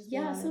 I'm gonna just be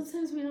honest.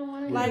 Sometimes we don't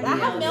want to. Like I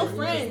have male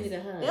friends.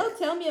 They'll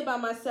tell me about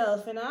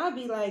myself, and I'll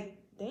be like,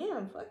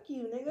 damn, fuck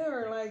you, nigga,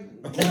 or like,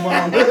 you're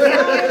not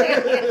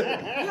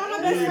my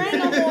best friend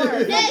no more.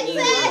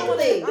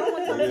 Exactly. I don't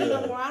want to talk to you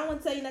no more. I don't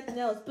want to tell you nothing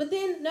else. But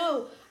then,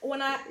 no,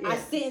 when I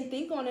sit and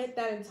think on it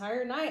that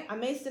entire night, I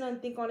may sit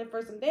and think on it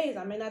for some days.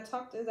 I may not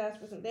talk to his ass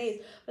for some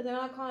days, but then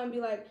I'll call and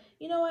be like,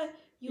 you know what?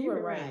 You were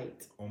right.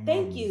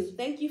 Thank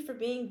you for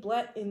being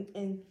blunt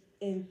and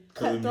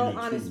cutthroat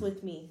honest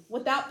with me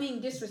without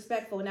being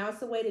disrespectful. Now it's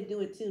the way to do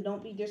it too.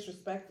 Don't be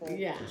disrespectful.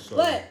 Yeah.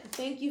 But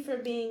thank you for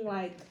being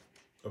like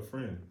a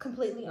friend.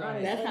 Completely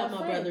honest. That's how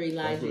my brother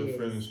Elijah That's what a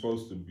friend is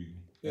supposed to be.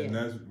 Yeah. And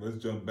let's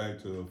jump back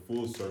to the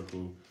full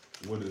circle.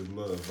 What is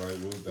love, right?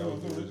 That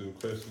was the original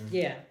question.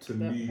 Yeah. To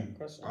me,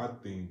 I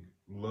think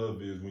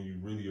love is when you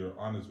really are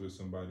honest with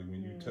somebody,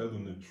 when you tell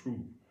them the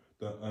truth,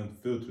 the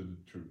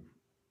unfiltered truth.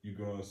 You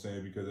know what I'm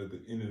saying? Because at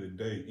the end of the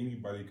day,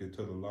 anybody could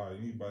tell a lie,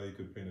 anybody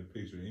could paint a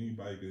picture,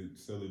 anybody could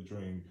sell a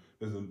dream.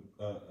 There's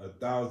a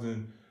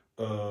thousand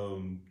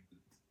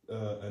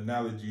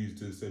analogies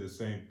to say the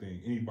same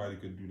thing. Anybody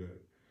could do that.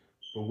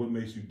 But what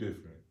makes you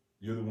different?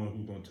 You're the one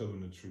who's gonna tell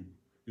them the truth.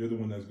 You're the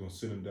one that's gonna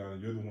sit them down,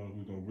 and you're the one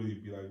who's gonna really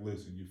be like,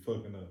 listen, you're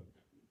fucking up.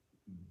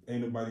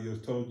 Ain't nobody else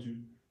told you?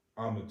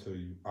 I'm gonna tell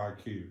you, I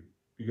care.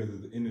 Because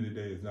at the end of the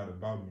day, it's not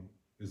about me.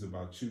 It's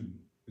about you.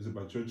 It's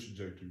about your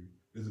trajectory.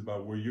 It's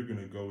about where you're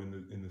gonna go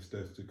in the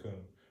steps to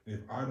come. If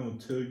I don't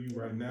tell you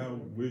right now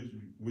which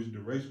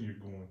direction you're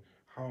going,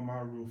 how am I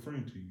a real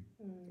friend to you?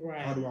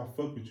 Right. How do I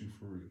fuck with you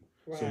for real?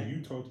 Right. So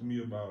you talk to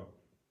me about,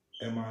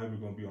 am I ever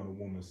gonna be on a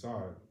woman's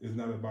side? It's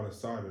not about a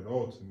side at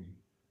all to me.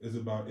 It's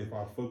about, if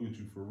I fuck with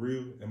you for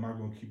real, am I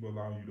gonna keep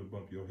allowing you to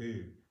bump your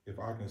head? If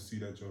I can see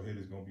that your head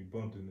is gonna be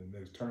bumped in the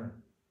next turn.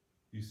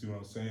 You see what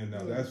I'm saying?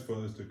 Now that's for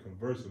us to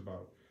converse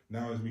about.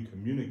 Now as we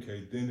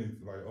communicate, then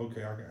it's like,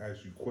 okay, I can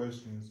ask you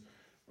questions.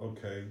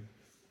 Okay,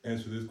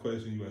 answer this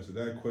question, you answer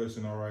that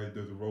question. All right,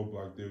 there's a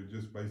roadblock there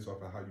just based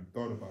off of how you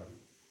thought about it.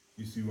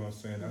 You see what I'm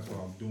saying? That's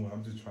what I'm doing.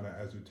 I'm just trying to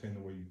ascertain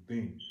the way you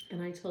think.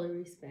 And I totally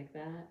respect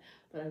that,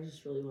 but I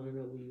just really want to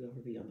know, will you ever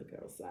be on the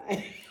girl's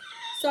side?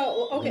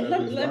 So okay,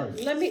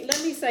 let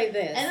me say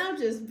this, and I'm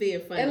just being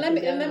funny. And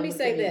let me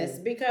say this,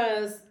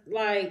 because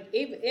like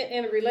even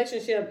in a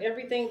relationship,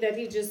 everything that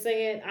he just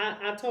said,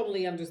 I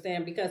totally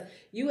understand, because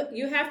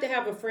you have to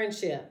have a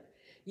friendship.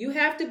 You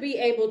have to be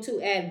able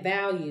to add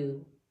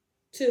value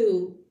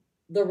to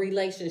the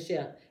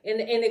relationship,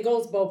 and it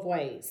goes both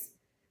ways.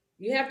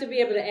 You have to be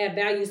able to add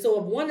value. So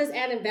if one is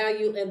adding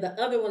value and the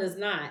other one is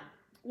not,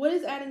 what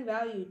is adding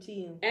value to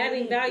you?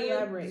 Adding value,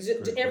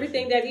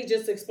 everything that he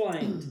just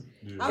explained.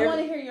 I want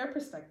to hear your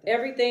perspective.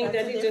 Everything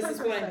that he just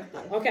explained.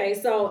 Okay,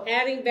 so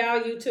adding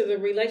value to the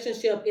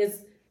relationship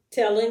is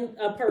telling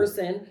a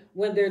person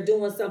when they're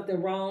doing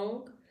something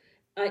wrong,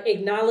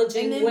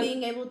 acknowledging, and then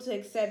being able to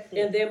accept it,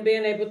 and then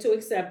being able to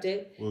accept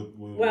it.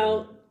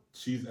 Well,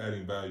 she's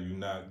adding value,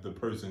 not the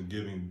person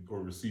giving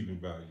or receiving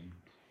value.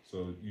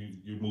 So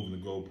you're moving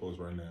the goalpost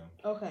right now.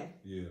 Okay.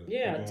 Yeah.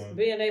 Yeah.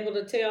 Being able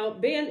to tell,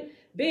 being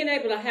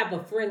able to have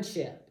a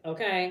friendship.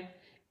 Okay,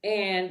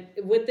 and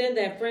within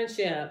that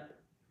friendship,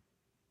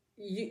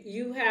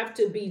 you have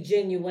to be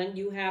genuine.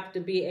 You have to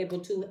be able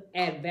to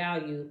add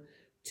value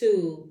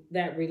to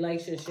that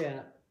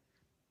relationship.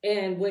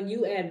 And when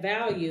you add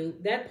value,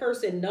 that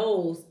person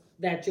knows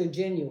that you're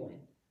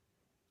genuine,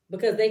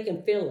 because they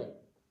can feel it.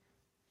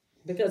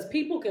 Because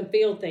people can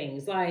feel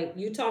things. Like,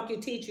 you talk, you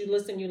teach, you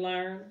listen, you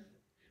learn.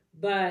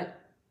 But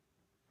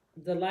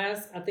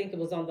I think it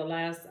was on the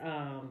last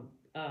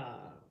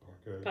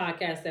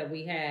podcast that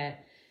we had,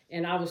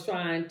 and I was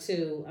trying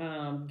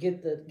to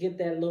get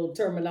that little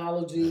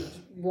terminology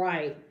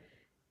right,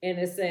 and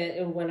it said,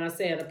 and when I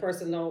said a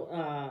person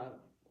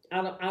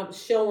I'll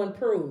show and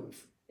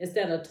prove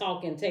instead of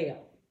talk and tell.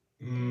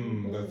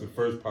 That's the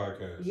first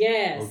podcast.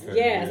 Yes, okay,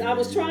 yes. Yeah, I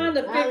was trying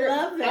to figure.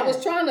 I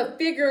was trying to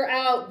figure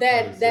out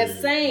that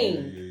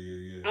saying. Yeah.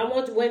 I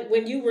want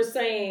when you were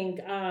saying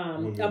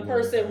a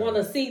person want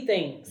to see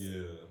things.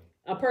 Yeah.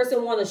 A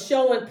person want to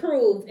show and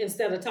prove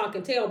instead of talk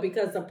and tell,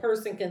 because a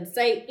person can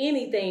say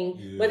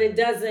anything, but it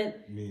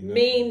doesn't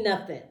mean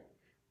nothing.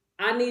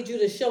 I need you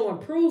to show and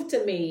prove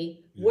to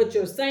me what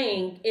you're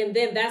saying, and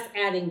then that's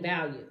adding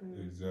value.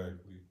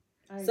 Exactly.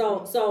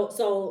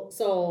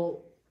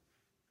 So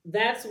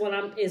that's what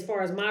I'm, as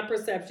far as my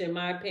perception,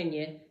 my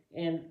opinion,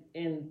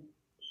 and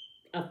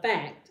a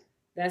fact,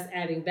 that's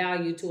adding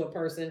value to a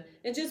person,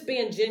 and just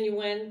being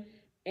genuine,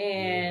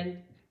 and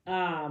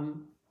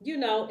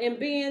and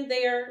being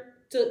there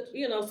to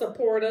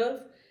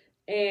supportive,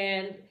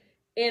 and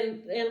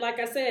like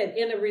I said,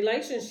 in a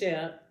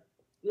relationship,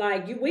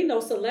 like we know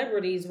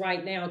celebrities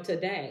right now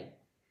today.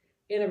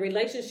 In a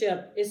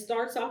relationship, it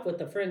starts off with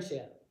a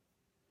friendship.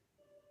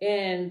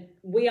 And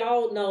we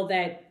all know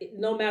that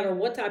no matter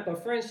what type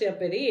of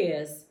friendship it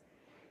is,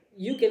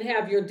 you can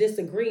have your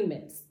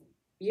disagreements,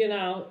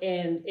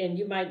 and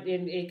you might,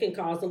 and it can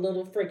cause a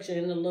little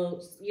friction, a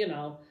little,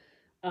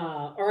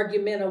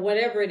 argument or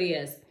whatever it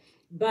is.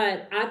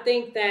 But I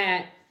think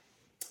that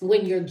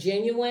when you're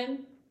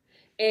genuine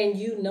and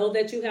you know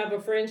that you have a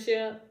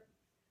friendship,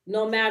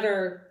 no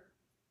matter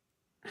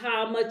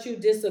how much you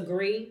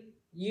disagree,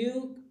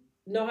 you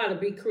know how to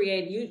be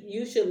creative.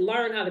 You should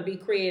learn how to be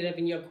creative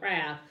in your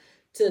craft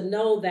to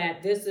know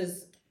that this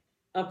is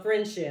a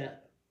friendship.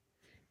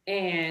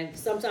 And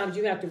sometimes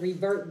you have to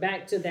revert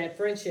back to that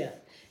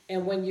friendship.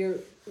 And when you're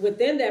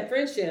within that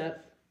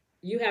friendship,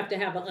 you have to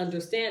have an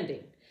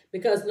understanding.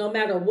 Because no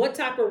matter what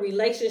type of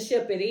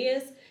relationship it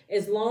is,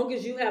 as long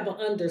as you have an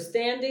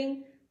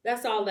understanding,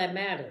 that's all that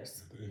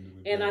matters.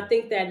 And I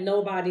think that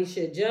nobody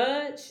should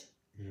judge,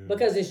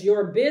 because it's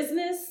your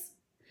business.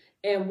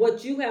 And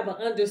what you have an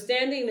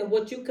understanding and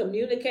what you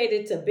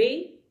communicated to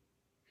be.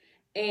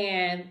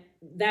 And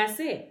that's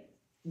it.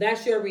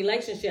 That's your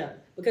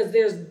relationship. Because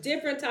there's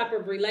different type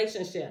of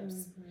relationships.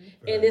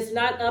 Mm-hmm. And it's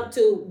not up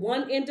to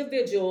one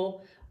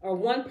individual or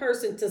one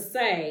person to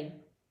say,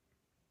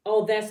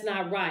 oh, that's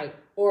not right.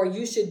 Or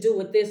you should do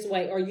it this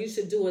way. Or you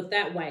should do it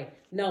that way.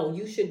 No,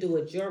 you should do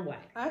it your way.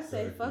 I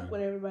say fuck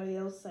what everybody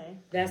else say.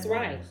 That's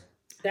right.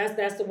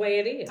 That's the way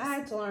it is. I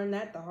had to learn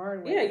that the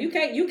hard way. Yeah, you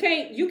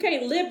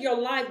can't live your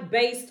life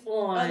based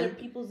on other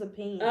people's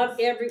opinions. Of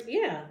every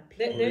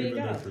there you go.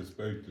 Their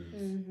perspectives.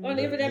 Mm-hmm. On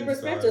even their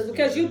perspectives,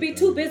 because you'd be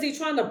too busy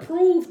trying to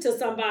prove to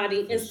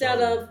somebody instead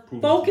of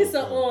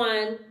focusing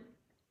on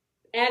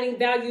adding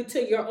value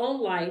to your own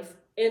life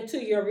and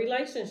to your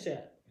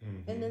relationship.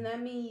 Mm-hmm. And then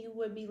that means you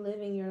would be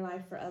living your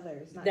life for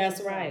others. Not That's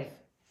yourself. right.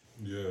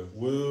 Yeah.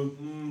 Well,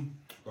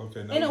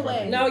 okay. Now In we a about to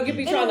way. No, get you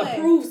be deep. trying to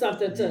prove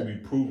something You be to.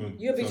 proving.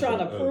 You'll be something trying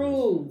to to others.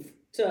 prove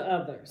to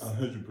others.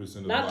 100%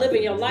 of Not life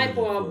living your is life living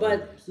for them, for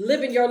but others.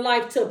 living your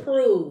life to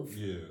prove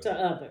Yeah. to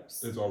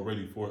others. It's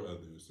already for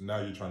others.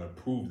 Now you're trying to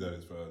prove that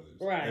it's for others.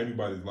 Right.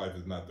 Everybody's life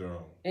is not their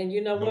own. And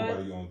you know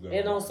Nobody what? owns their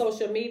And own on life.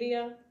 social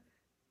media,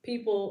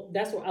 people,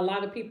 that's where a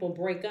lot of people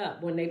break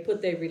up when they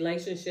put their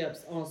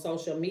relationships on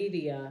social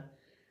media.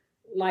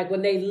 Like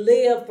when they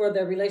live for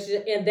their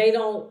relationship and they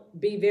don't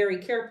be very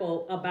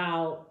careful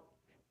about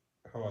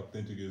How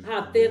authentic is how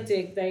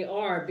authentic they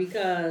are,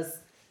 because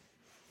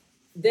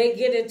they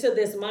get into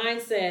this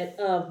mindset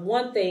of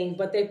one thing,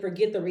 but they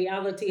forget the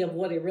reality of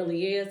what it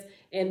really is.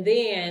 And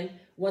then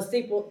once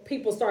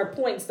people start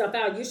pointing stuff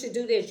out, you should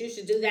do this, you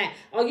should do that.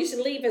 Oh, you should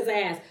leave his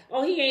ass.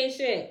 Oh, he ain't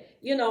shit.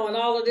 You know, and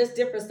all of this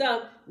different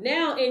stuff.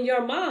 Now in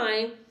your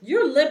mind,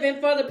 you're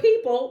living for the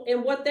people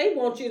and what they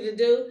want you to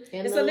do.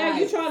 And so now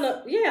you're trying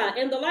to,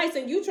 and the lights,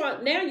 and you're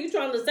trying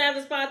to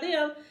satisfy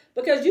them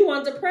because you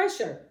want the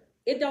pressure.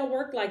 It don't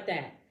work like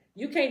that.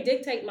 You can't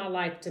dictate my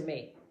life to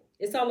me.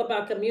 It's all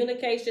about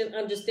communication,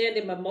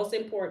 understanding, but most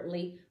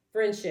importantly,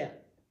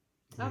 friendship.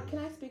 Can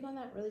I speak on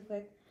that really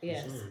quick?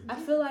 Yes. Sure. I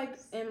feel like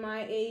in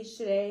my age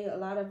today, a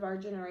lot of our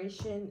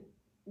generation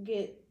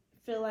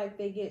feel like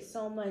they get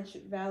so much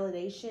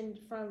validation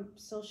from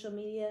social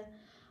media.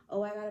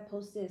 Oh, I gotta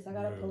post this, I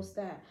gotta post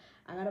that,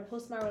 I gotta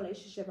post my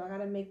relationship, I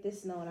gotta make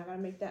this known, I gotta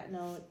make that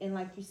known. And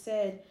like you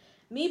said,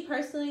 me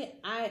personally,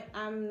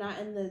 I'm not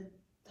in the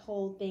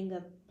whole thing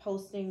of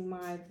posting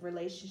my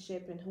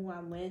relationship and who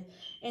I'm with.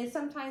 And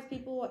sometimes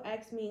people will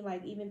ask me,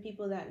 like even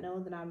people that know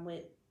that I'm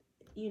with,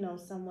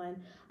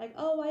 someone, like,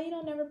 oh, why you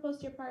don't never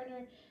post your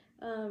partner?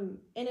 And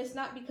it's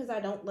not because I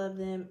don't love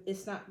them.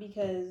 It's not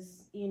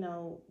because,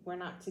 we're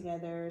not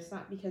together. It's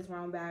not because we're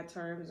on bad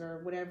terms or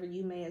whatever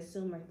you may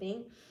assume or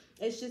think.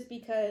 It's just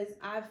because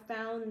I've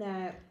found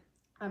that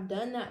I've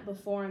done that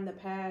before in the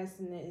past,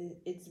 and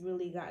it's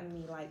really gotten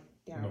me like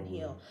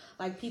downhill.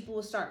 Like people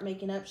will start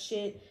making up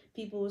shit.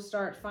 People will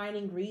start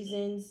finding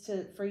reasons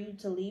for you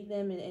to leave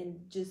them, and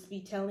just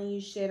be telling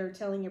you shit or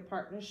telling your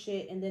partner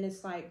shit. And then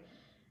it's like,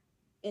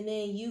 and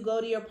then you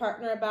go to your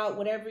partner about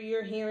whatever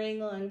you're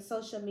hearing on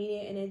social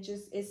media, and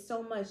it's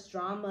so much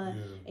drama,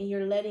 and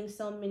you're letting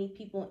so many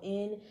people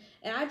in.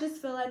 And I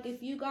just feel like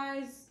if you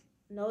guys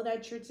know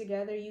that you're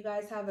together, you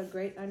guys have a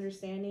great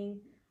understanding,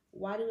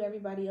 why do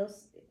everybody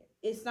else,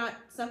 it's not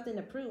something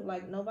to prove.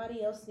 Like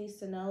nobody else needs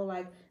to know.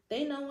 Like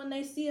they know when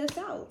they see us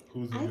out.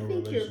 I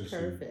think you're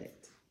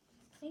perfect.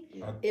 Thank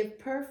you. If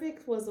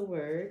perfect was a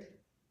word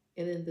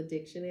and in the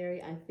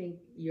dictionary, I think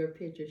your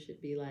picture should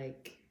be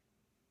like,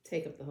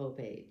 take up the whole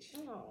page.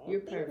 Oh, you're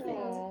perfect.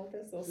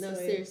 That's so no,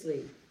 sweet.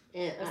 seriously.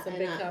 And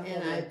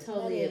I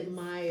totally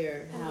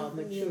admire how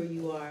mature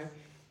you are,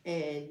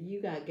 and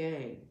you got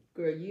game,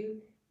 girl.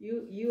 You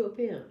a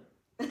pimp.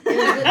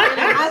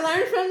 I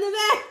learned from the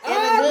back.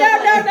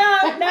 No.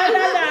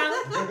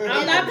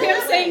 I'm not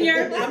Pimp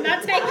Senior. I'm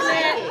not taking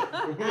that.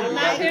 I'm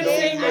not Pimp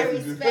Senior. I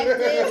respect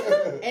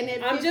it. And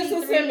at I'm just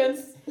a 53, Simmons.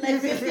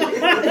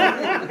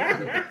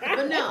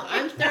 But no,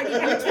 I'm 30.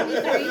 You're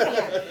 23.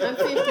 Yeah, I'm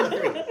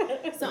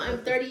 53. So I'm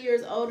 30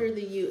 years older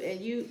than you,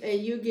 and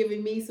you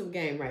giving me some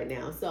game right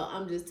now. So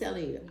I'm just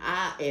telling you,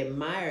 I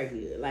admire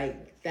you.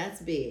 Like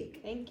that's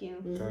big. Thank you.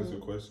 Can I ask a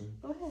question?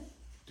 Go ahead.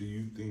 Do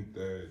you think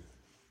that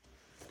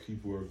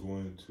people are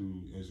going to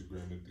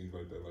Instagram and things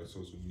like that, like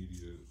social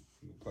media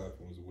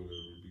platforms or whatever,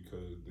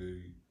 because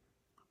they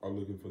are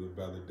looking for the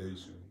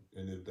validation?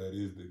 And if that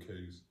is the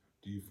case,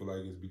 do you feel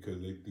like it's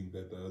because they think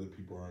that the other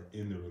people aren't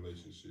in the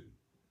relationship?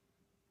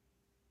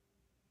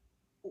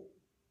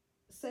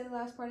 Say the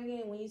last part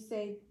again. When you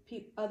say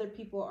other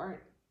people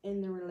aren't in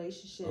the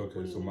relationship.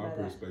 Okay, so my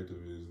perspective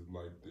is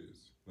like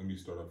this. Let me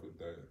start off with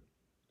that.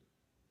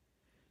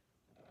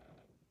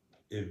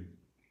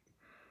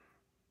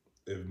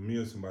 If me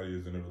and somebody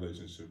is in a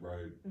relationship,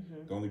 right?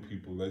 Mm-hmm. The only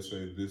people, let's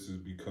say this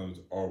becomes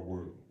our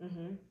world,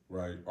 Mm-hmm.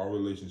 right? Our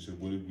relationship,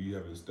 what we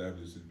have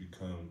established, has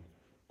become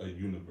a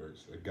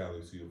universe, a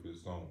galaxy of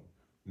its own.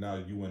 Now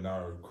you and I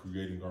are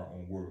creating our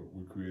own world.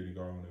 We're creating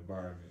our own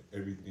environment.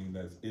 Everything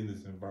that's in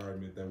this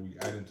environment that we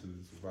add into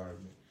this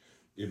environment,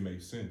 it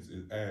makes sense.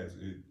 It adds.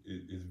 It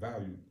is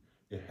valued.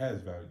 It has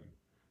value.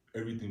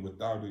 Everything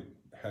without it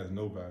has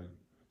no value.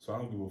 So I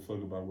don't give a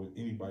fuck about what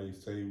anybody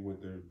say,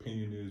 what their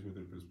opinion is, what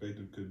their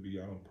perspective could be.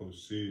 I don't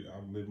post shit. I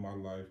live my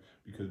life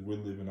because we're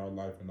living our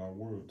life in our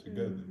world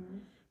together. Mm-hmm.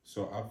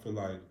 So I feel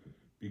like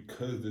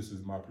because this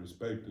is my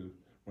perspective,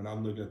 when I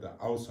look at the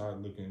outside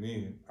looking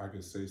in, I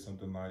can say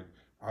something like,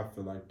 I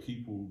feel like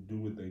people do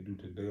what they do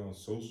today on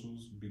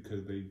socials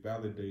because they're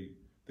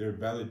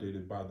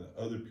validated by the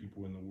other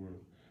people in the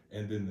world.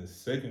 And then the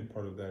second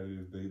part of that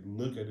is they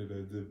look at it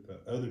as if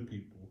the other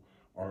people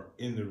are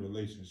in the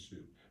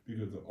relationship,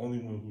 because the only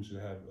one who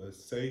should have a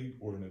say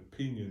or an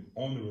opinion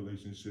on the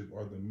relationship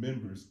are the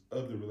members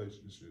of the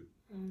relationship.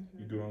 Mm-hmm.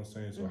 You get what I'm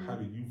saying? So how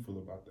do you feel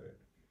about that?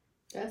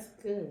 That's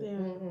good. Yeah.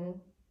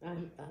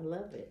 Mm-hmm. I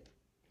love it.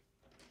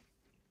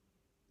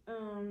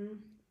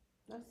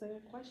 That's a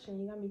good question.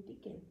 You got me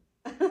thinking.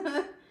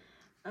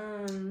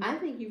 I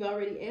think you've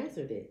already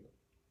answered it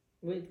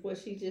with what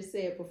she just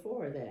said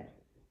before that.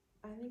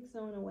 I think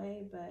so in a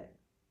way, but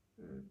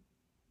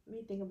let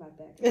me think about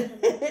that.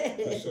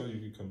 For sure, you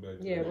can come back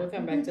to Yeah, that. we'll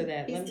come back to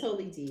that. He's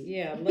totally deep.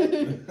 Yeah.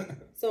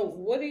 So,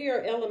 what are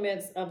your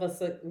elements of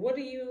what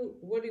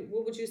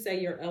would you say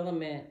your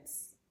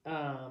elements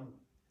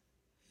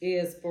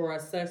is for a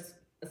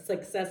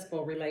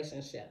successful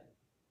relationship?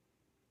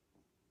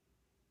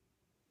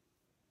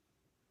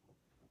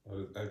 Oh,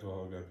 this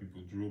alcohol got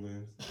people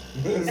drooling.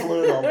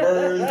 Slurring on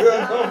words.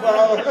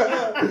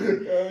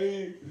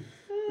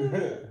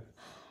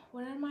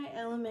 What are my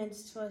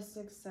elements to a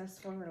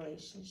successful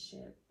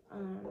relationship?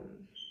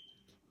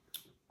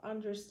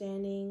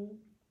 Understanding,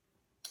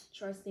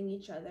 trusting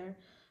each other,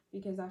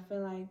 because I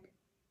feel like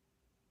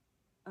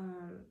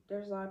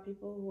there's a lot of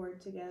people who are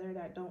together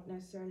that don't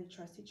necessarily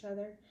trust each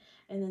other,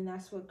 and then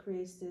that's what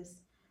creates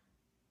this.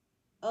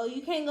 Oh,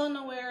 you can't go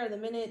nowhere. The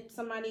minute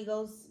somebody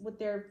goes with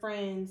their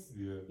friends,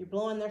 you're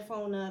blowing their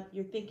phone up.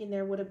 You're thinking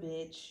they're with a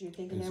bitch. You're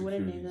thinking they're with a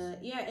nigga.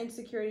 Yeah,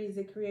 insecurities.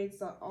 It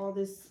creates all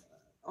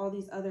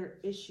these other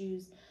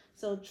issues.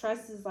 So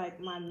trust is like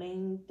my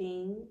main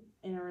thing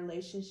in a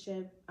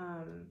relationship.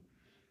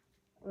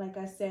 Like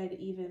I said,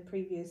 even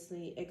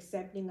previously,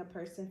 accepting a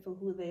person for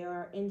who they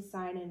are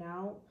inside and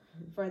out,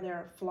 for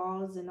their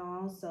flaws and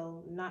all.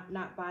 So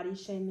not body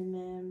shaming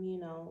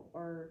them,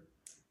 or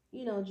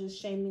just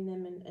shaming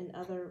them in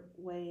other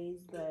ways,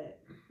 but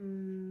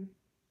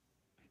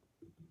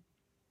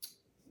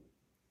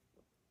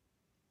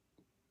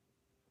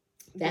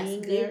That's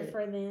being good. there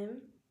for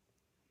them,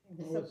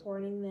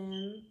 supporting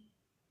them,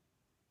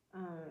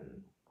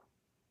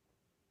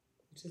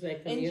 Just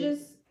like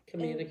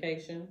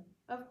communication.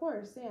 Of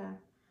course, yeah,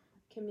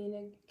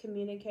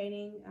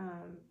 communicating,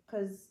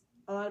 because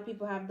a lot of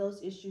people have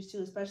those issues too,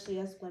 especially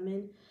us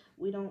women.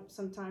 We don't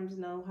sometimes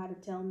know how to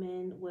tell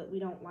men what we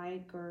don't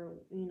like, or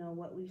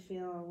what we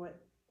feel, or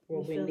what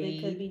we feel they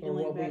could be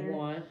doing what better. We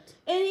want.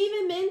 And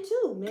even men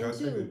too.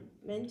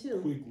 Men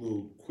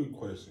too. Quick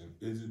question.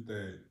 Is it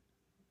that?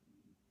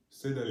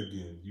 Say that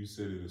again. You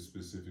said it a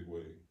specific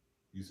way.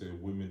 You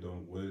said women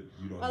don't what?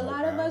 You don't. A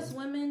lot of us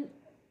women.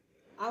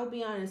 I'll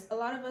be honest. A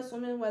lot of us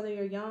women, whether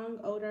you're young,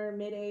 older,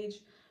 mid-age,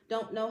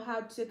 don't know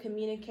how to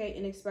communicate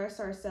and express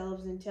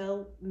ourselves and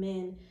tell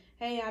men,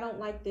 hey, I don't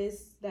like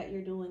this that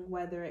you're doing,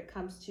 whether it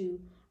comes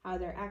to how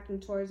they're acting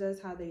towards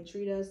us, how they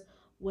treat us,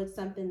 with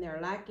something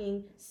they're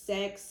lacking,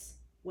 sex,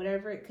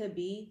 whatever it could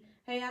be.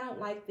 Hey, I don't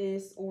like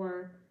this,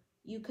 or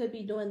you could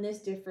be doing this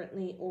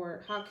differently,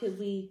 or how could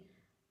we,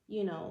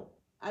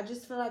 I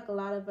just feel like a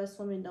lot of us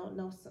women don't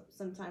know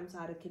sometimes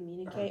how to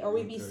communicate, or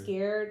we be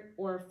scared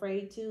or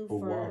afraid to. But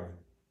why?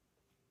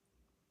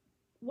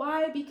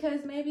 Why?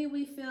 Because maybe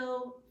we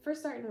feel, for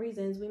certain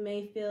reasons, we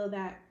may feel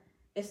that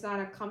it's not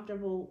a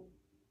comfortable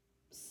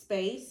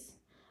space.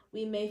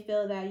 We may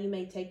feel that you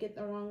may take it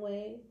the wrong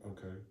way.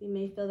 Okay. We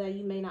may feel that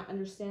you may not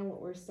understand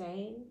what we're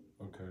saying.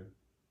 Okay.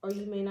 Or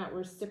you may not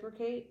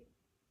reciprocate.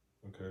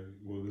 Okay.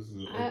 Well, this is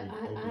an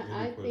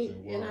open-ended question.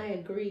 Think, and I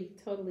agree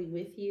totally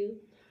with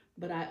you.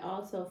 But I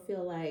also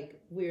feel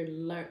like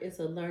it's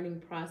a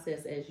learning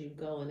process as you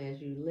go and as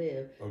you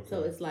live. Okay.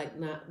 So it's like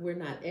we're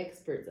not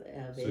experts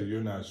of it. So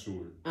you're not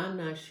sure. I'm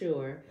not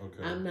sure.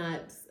 Okay. I'm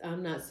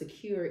not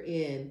secure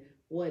in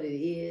what it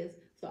is.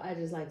 So I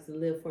just like to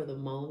live for the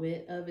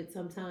moment of it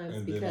sometimes.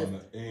 And because then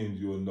on the end,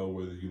 you'll know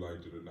whether you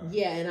liked it or not.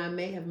 Yeah, and I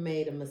may have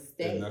made a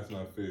mistake. And that's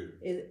not fair.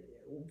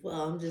 Well,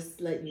 I'm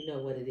just letting you know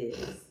what it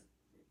is.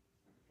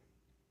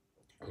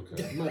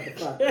 Okay.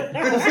 Motherfucker.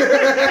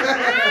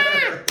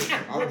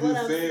 What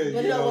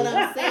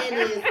I'm saying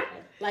is,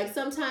 like,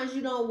 sometimes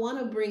you don't want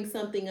to bring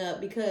something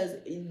up because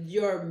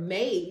your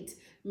mate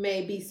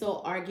may be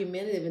so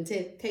argumentative and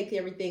take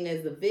everything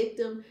as the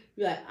victim.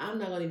 You're like, I'm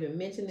not going to even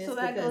mention this. So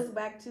that goes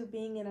back to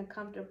feeling in a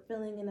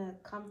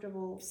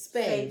comfortable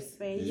space. Safe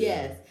space.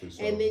 Yes.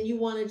 Sure. And then you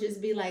want to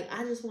just be like,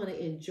 I just want to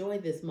enjoy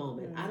this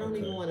moment. I don't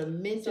even want to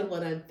mention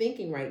what I'm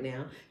thinking right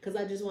now because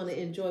I just want to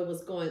enjoy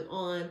what's going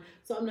on.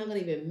 So I'm not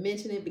going to even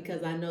mention it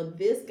because I know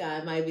this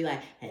guy might be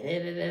like,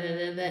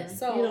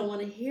 so you don't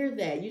want to hear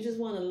that. You just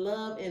want to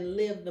love and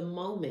live the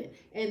moment.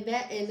 And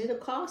it'll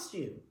cost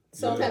you.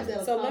 Sometimes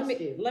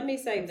let me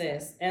say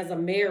this as a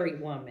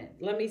married woman.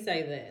 Let me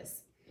say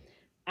this.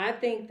 I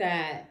think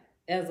that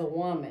as a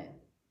woman,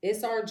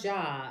 it's our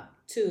job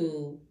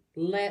to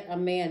let a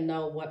man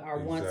know what our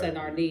wants and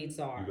our needs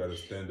are. You got to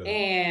stand up.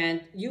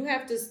 And you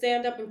have to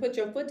stand up and put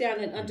your foot down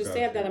and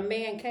understand that a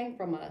man came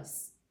from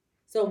us.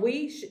 So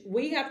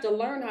we have to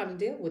learn how to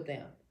deal with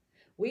them.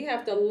 We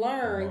have to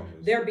learn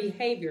their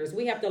behaviors.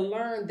 We have to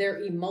learn their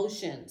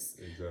emotions.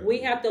 Exactly. We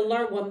have to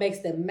learn what makes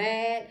them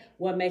mad,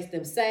 what makes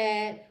them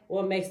sad,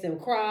 what makes them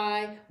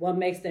cry, what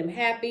makes them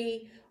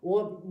happy,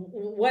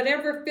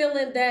 whatever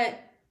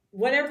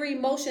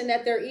emotion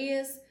that there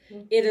is.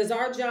 It is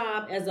our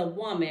job as a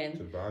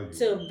woman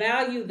to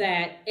value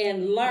that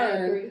and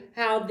learn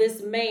how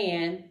this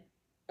man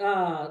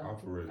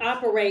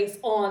operates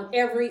on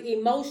every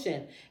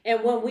emotion.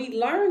 And when we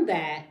learn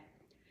that,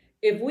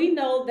 If we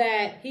know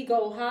that he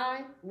go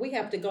high, we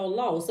have to go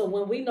low. So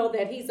when we know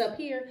that he's up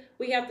here,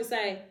 we have to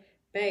say,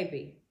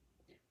 baby,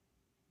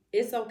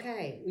 it's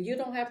okay. You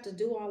don't have to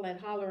do all that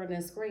hollering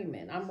and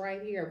screaming. I'm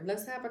right here.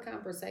 Let's have a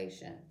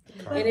conversation.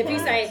 But And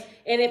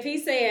if he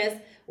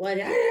says, well,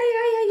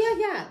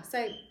 yeah,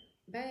 say,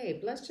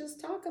 babe, let's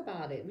just talk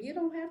about it. You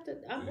don't have to.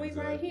 We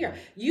right here.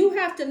 You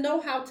have to know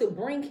how to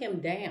bring him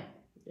down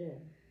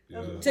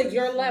to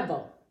your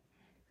level,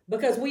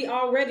 because we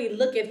already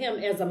look at him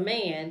as a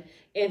man,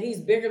 and he's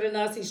bigger than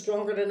us. He's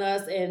stronger than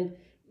us, and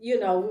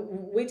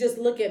we just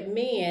look at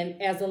men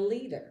as a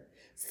leader.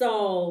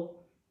 So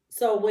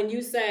when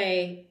you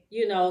say,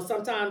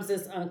 sometimes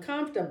it's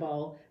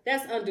uncomfortable,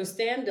 that's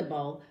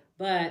understandable.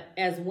 But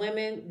as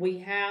women, we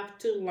have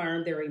to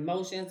learn their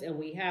emotions, and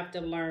we have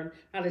to learn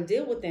how to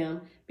deal with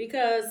them,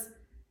 because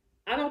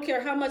I don't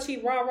care how much he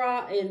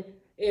rah-rah and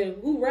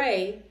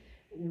hooray,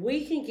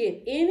 we can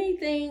get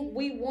anything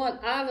we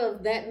want out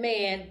of that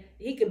man.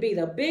 He could be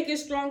the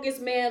biggest,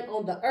 strongest man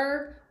on the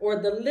earth, or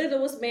the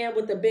littlest man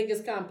with the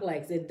biggest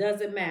complex. It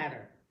doesn't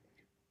matter.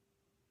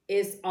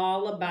 It's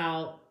all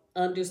about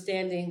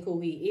understanding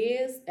who he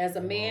is as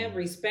a man,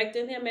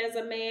 respecting him as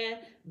a man,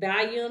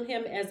 valuing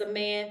him as a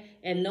man,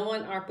 and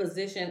knowing our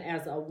position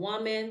as a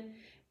woman,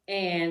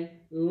 and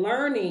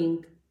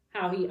learning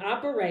how he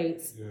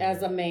operates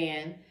as a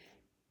man,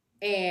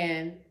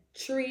 and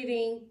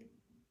treating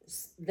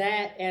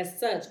that as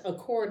such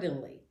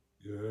accordingly.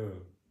 Yeah.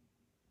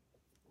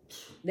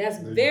 That's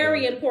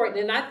very important.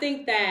 And I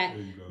think that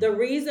the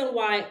reason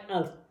why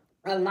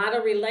a lot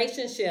of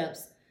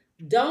relationships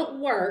don't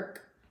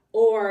work,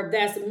 or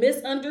that's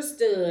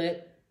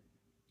misunderstood,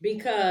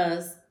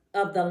 because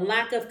of the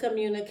lack of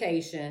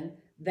communication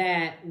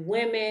that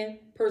women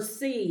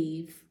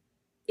perceive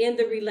in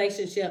the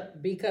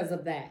relationship because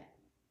of that.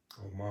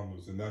 Oh,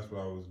 mamas, and that's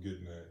what I was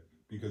getting at.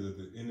 Because at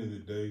the end of the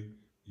day,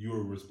 you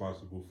are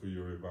responsible for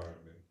your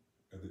environment.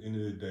 At the end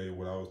of the day,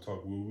 what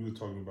we were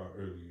talking about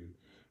earlier,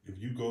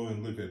 if you go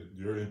and look at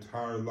your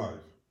entire life,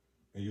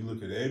 and you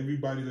look at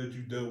everybody that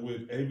you dealt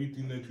with,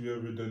 everything that you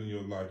ever done in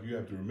your life, you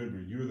have to remember,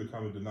 you're the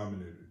common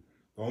denominator.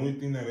 The only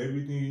thing that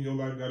everything in your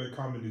life got in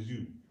common is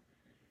you.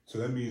 So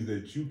that means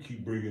that you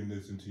keep bringing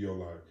this into your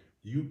life.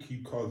 You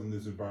keep causing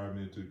this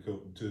environment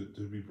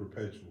to be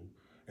perpetual.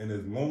 And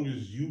as long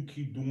as you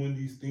keep doing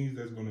these things,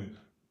 that's going to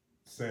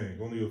saying,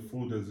 only a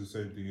fool does the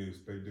same thing and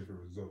expect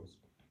different results.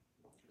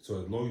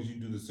 So as long as you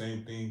do the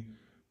same thing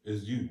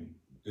as you,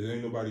 it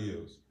ain't nobody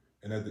else.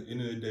 And at the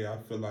end of the day, I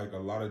feel like a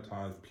lot of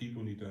times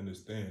people need to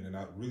understand, and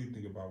I really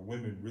think about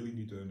women really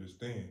need to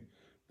understand,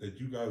 that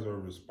you guys are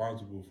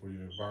responsible for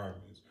your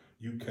environments.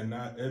 You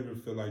cannot ever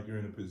feel like you're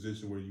in a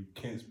position where you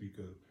can't speak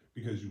up,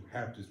 because you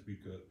have to speak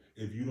up.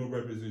 If you don't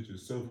represent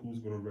yourself, who's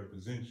going to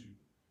represent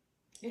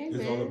you? Amen.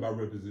 It's all about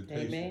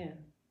representation. Amen.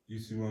 You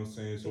see what I'm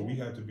saying? So we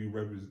have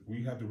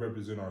to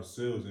represent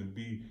ourselves and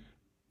be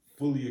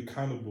fully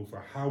accountable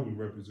for how we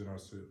represent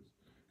ourselves.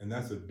 And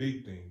that's a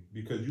big thing,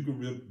 because you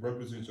can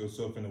represent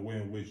yourself in a way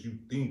in which you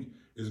think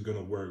is going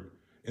to work.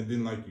 And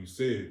then, like you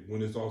said,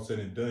 when it's all said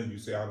and done, you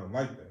say, I don't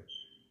like that.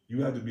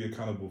 You have to be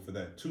accountable for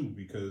that too,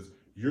 because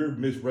you're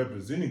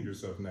misrepresenting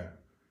yourself now.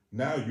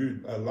 Now you're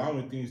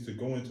allowing things to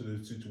go into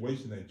the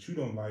situation that you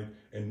don't like,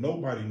 and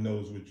nobody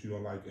knows what you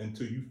don't like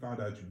until you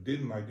found out you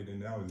didn't like it,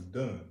 and now it's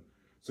done.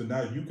 So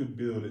now you could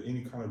build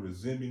any kind of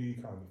resentment, any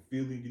kind of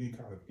feeling, any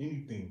kind of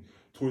anything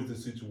towards the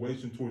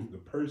situation, towards the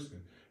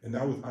person. And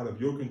that was out of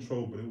your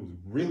control, but it was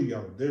really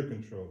out of their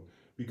control,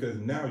 because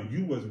now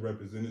you wasn't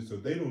represented, so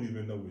they don't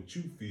even know what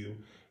you feel.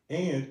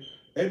 And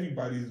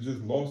everybody's just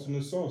lost in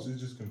the sauce.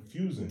 It's just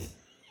confusing.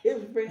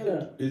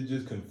 It's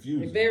just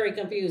confusing. Very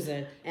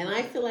confusing. And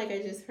I feel like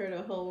I just heard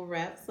a whole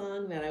rap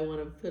song that I want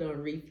to put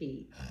on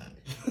repeat.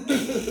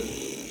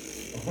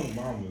 Oh,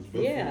 mamas.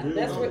 Yeah,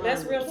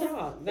 that's real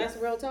talk. That's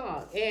real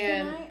talk.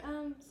 And can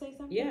I say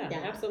something? Yeah,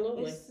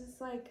 absolutely. It's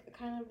just like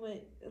kind of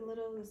a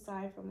little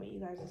aside from what you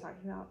guys are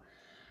talking about.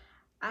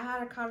 I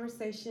had a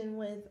conversation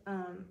with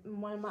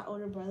one of my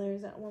older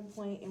brothers at one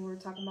point, and we were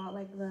talking about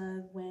like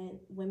when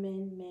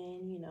women,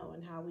 men,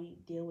 and how we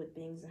deal with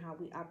things and how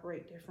we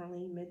operate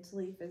differently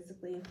mentally,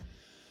 physically.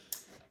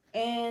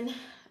 And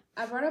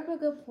I brought up a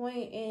good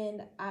point,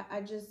 and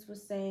I just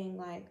was saying,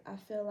 like, I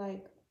feel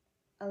like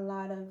a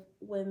lot of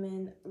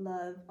women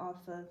love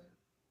off of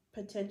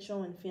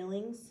potential and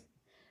feelings,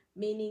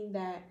 meaning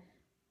that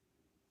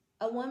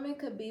a woman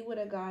could be with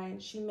a guy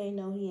and she may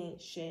know he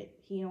ain't shit.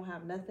 He don't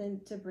have nothing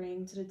to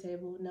bring to the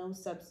table, no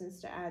substance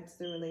to add to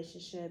the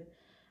relationship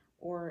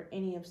or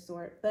any of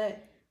sort.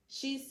 But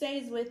she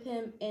stays with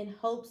him in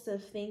hopes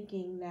of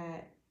thinking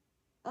that,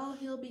 oh,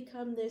 he'll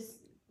become this,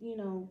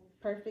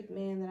 perfect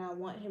man that I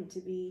want him to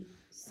be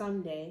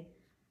someday.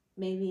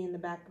 Maybe in the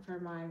back of her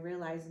mind,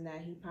 realizing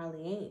that he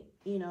probably ain't.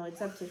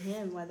 It's up to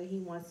him whether he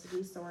wants to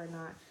do so or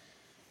not.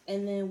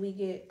 And then we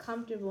get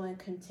comfortable and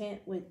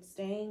content with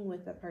staying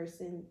with a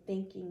person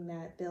thinking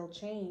that they'll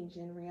change.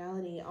 In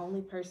reality, the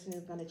only person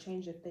is going to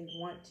change if they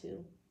want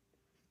to.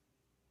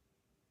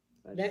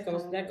 So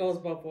that goes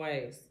both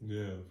ways.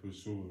 Yeah, for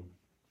sure.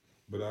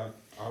 But I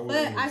would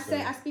But only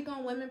say I speak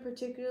on women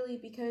particularly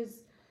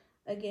because,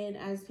 again,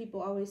 as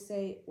people always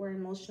say, we're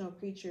emotional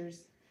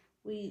creatures.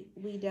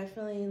 We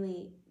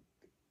definitely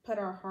put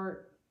our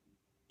heart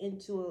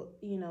into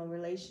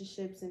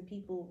relationships and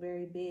people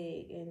very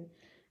big,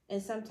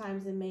 and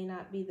sometimes it may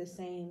not be the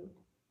same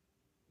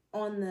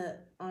on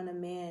a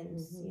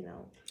man's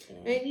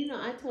And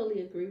I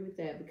totally agree with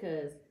that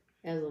because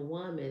as a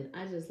woman,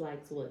 I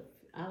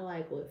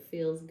like what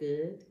feels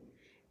good,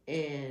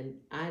 and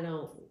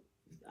I'm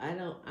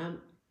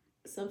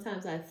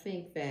sometimes I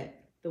think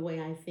that the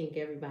way I think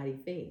everybody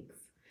thinks.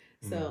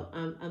 So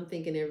I'm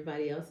thinking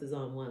everybody else is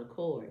on one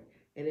accord.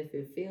 And if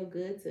it feel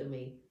good to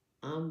me,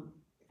 I'm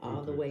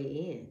all the way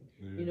in.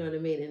 Yeah. You know what I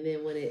mean? And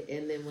then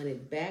when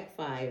it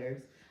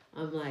backfires,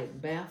 I'm like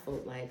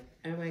baffled, like,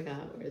 oh my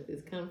God, where did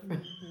this come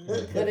from?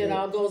 But it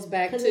all goes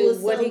back Because to it was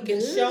what so he can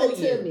good show to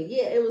you. me.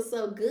 Yeah, it was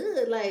so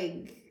good.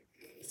 Like,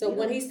 So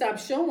when he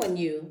stopped showing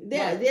you,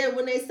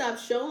 when they stop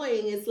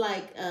showing, it's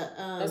like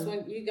that's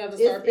when you got to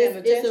start paying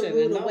attention. It's a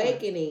rude and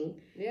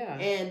awakening. Yeah.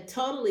 And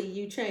totally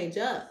you change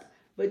up,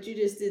 but you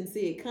just didn't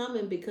see it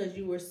coming because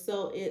you were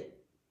so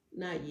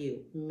not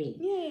you, me.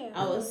 Yeah.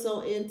 I was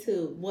so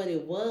into what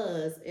it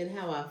was and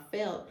how I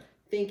felt,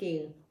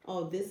 thinking,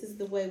 oh, this is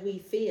the way we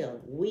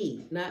feel.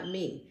 We, not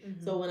me.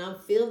 Mm-hmm. So when I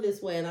feel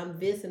this way and I'm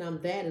this and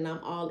I'm that and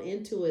I'm all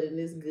into it and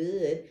it's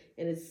good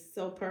and it's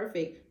so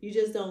perfect, you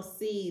just don't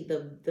see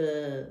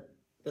the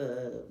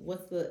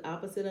what's the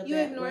opposite of you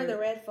that? You ignore the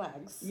red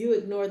flags. You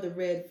ignore the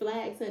red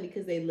flags, honey,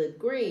 because they look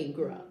green,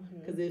 girl.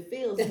 Because it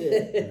feels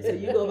good. Yeah. So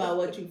you go by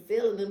what you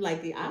feel, and I'm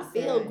like, I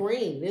feel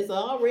green. It's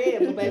all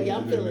red, but baby,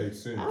 I'm feeling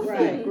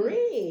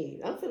green.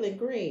 I'm feeling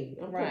green.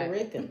 I'm Puerto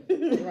Rican.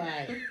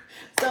 Right.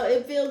 So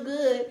it feel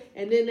good,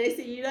 and then they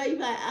see you're like,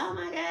 oh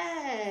my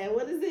God,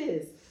 what is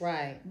this?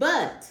 Right.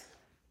 But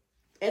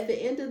at the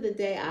end of the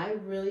day, I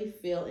really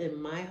feel in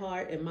my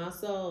heart and my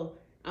soul,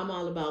 I'm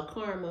all about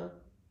karma.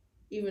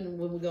 Even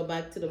when we go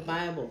back to the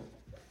Bible,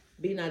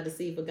 be not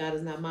deceived, for God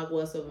is not mocked,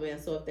 whatsoever man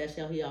soweth, that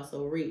shall he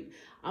also reap.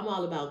 I'm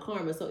all about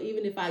karma. So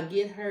even if I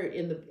get hurt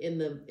in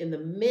the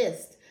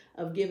midst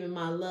of giving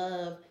my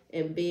love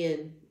and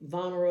being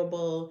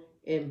vulnerable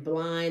and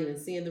blind and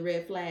seeing the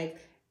red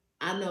flags,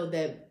 I know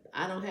that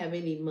I don't have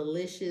any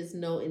malicious,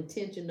 no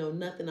intention, no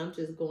nothing. I'm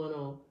just going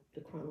on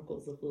the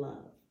Chronicles of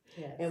Love.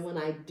 Yes. And when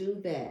I do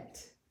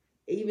that,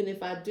 even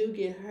if I do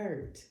get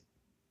hurt,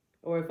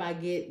 or if I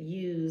get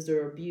used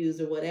or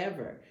abused or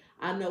whatever,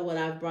 I know what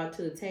I've brought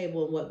to the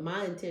table and what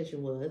my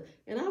intention was,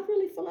 and I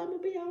really feel I'm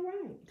gonna be all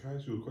right. Can I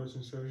ask you a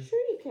question, Shay? Sure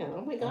you can.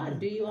 Oh my God,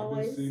 do you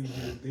always? I've been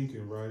sitting here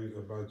thinking, right,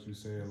 about you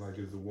saying, like,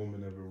 is the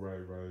woman ever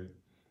right, right?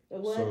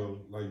 What?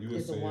 So, like, you were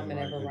Is the saying, woman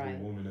like, ever is right?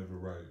 the woman ever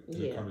right? In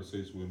the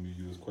conversation with me,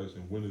 you was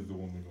questioning, when is the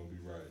woman gonna be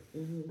right?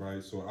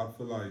 Right? So I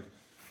feel like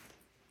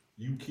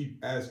you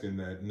keep asking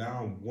that.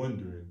 Now I'm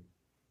wondering,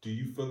 do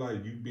you feel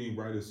like you being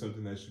right is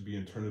something that should be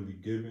internally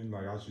given?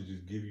 Like, I should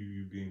just give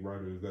you being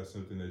right, or is that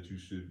something that you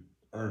should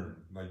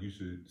earn? Like, you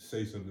should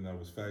say something that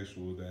was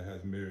factual, that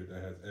has merit,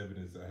 that has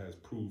evidence, that has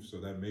proof, so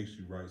that makes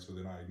you right, so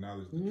then I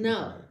acknowledge the truth.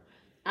 No.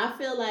 I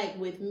feel like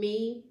with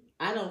me,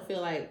 I don't feel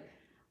like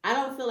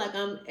I'm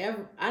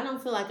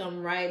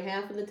right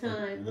half of the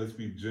time. Let's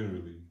speak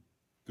generally.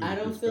 I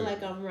don't feel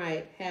like I'm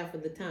right half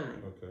of the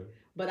time. Okay.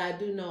 But I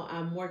do know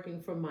I'm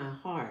working from my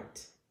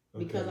heart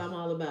because I'm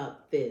all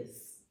about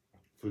this.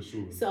 For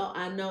sure. So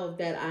I know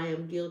that I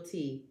am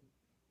guilty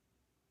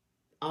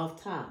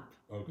off top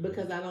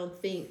because I don't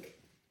think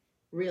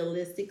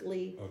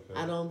realistically.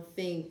 I don't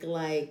think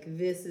like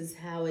this is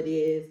how it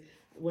is.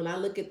 When I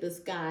look at the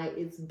sky,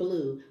 it's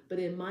blue. But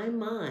in my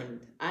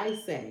mind, I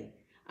say,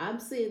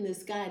 I'm seeing the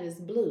sky and it's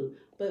blue.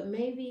 But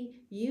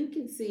maybe you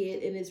can see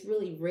it and it's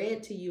really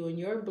red to you and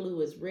your blue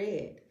is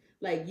red.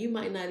 Like you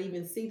might not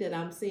even see that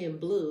I'm seeing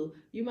blue.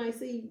 You might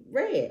see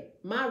red,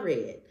 my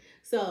red.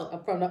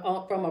 So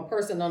from a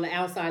person on the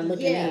outside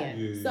looking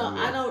in. So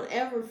I don't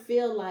ever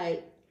feel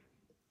like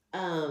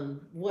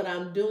what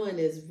I'm doing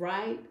is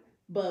right,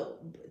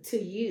 but to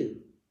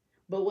you.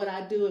 But what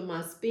I do in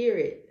my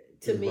spirit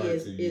to me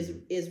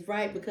is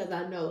right because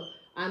I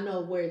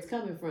know where it's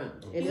coming from.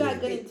 You got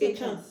good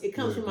intentions. It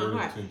comes from my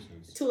heart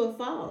to a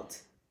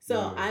fault.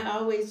 So I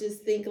always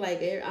just think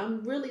like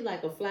I'm really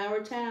like a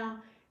flower child.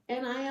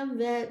 And I am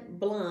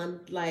that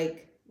blonde,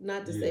 like,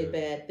 not to say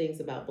bad things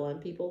about blonde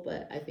people,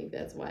 but I think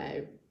that's why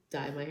I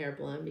dye my hair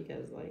blonde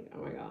because, like, oh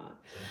my God,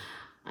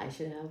 I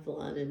should have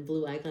blonde and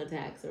blue eye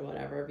contacts or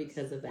whatever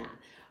because of that.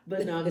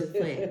 But no, I'm just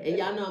playing. And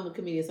y'all know I'm a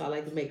comedian, so I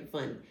like to make it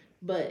funny.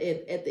 But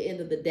at the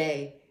end of the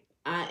day,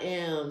 I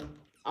am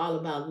all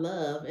about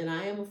love, and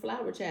I am a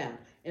flower child,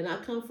 and I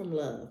come from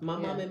love. My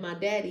mom and my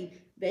daddy,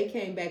 they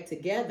came back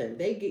together.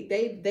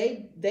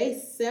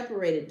 They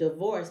separated,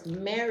 divorced,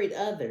 married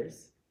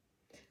others.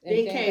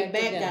 They came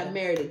back, got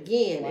married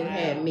again, and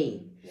had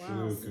me. Wow. So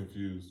I was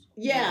confused.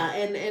 Yeah,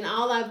 and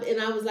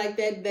I was like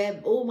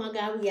that. Oh my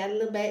God, we got a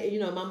little back. You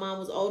know, my mom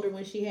was older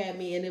when she had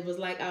me, and it was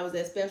like I was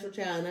that special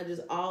child, and I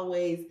just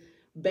always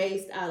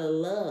based out of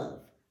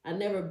love. I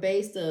never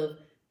based of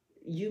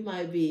you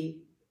might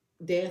be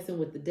dancing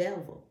with the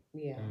devil.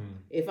 Yeah.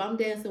 If I'm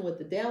dancing with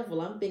the devil,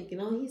 I'm thinking,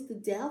 oh, he's the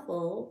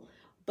devil,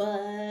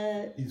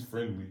 but He's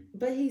friendly.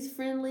 he's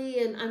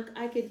friendly, and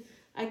I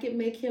could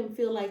make him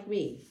feel like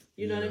me.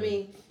 You know what I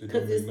mean? It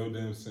don't make no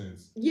damn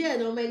sense. Yeah, it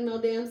don't make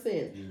no damn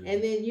sense. Yeah.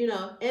 And then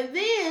and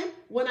then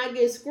when I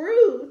get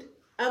screwed,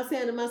 I'm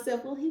saying to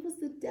myself, well, he was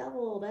the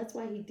devil. That's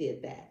why he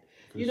did that.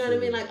 You know what I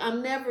mean? Like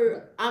I'm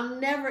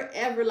never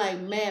ever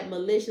like mad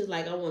malicious.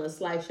 Like I want to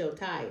slice your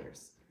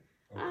tires.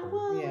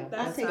 Okay.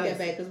 I take that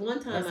back because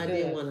one time I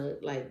did want to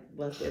like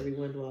bust every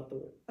window out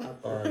the.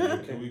 All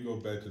right, can we go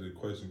back to the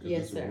question because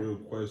Yes, it's a real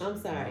question. I'm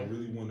sorry. I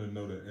really want to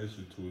know the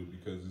answer to it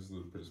because it's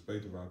a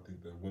perspective I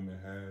think that women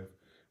have,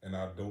 and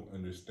I don't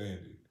understand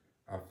it.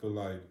 I feel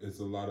like it's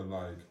a lot of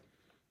like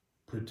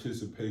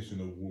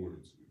participation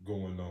awards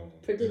going on.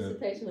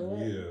 Participation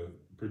awards. Yeah,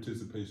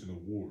 participation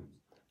awards.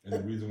 And the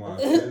reason why I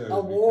say that is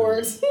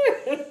awards.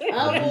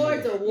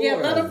 Awards. Yeah,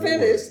 let her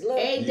finish.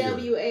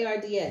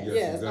 AWARDS. Yes,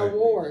 exactly.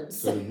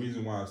 Awards. So the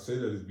reason why I say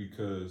that is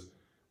because,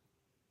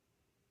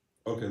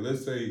 okay,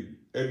 let's say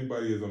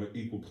everybody is on an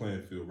equal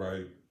playing field,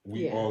 right?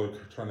 We all are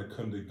trying to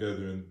come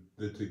together, and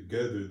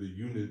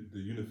the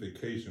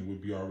unification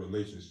would be our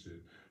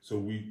relationship. So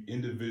we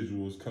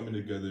individuals coming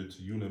together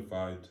to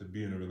unify to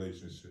be in a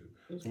relationship.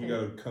 Okay. So we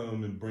got to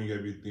come and bring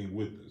everything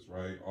with us,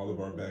 right? All of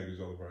our baggage,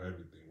 all of our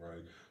everything,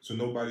 right? So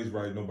nobody's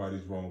right,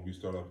 nobody's wrong. We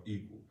start off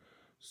equal.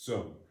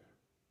 So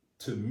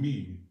to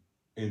me,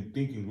 in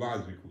thinking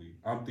logically,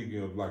 I'm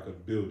thinking of like a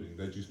building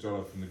that you start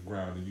off from the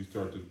ground and you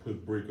start to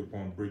put brick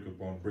upon brick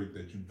upon brick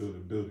that you build a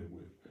building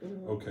with.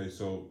 Mm-hmm. Okay,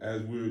 so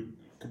as we're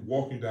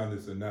walking down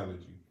this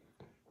analogy,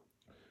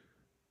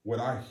 what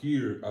I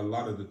hear a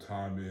lot of the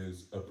time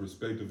is a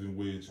perspective in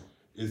which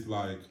it's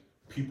like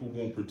people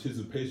want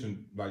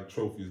participation like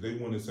trophies. They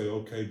want to say,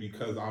 okay,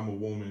 because I'm a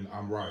woman,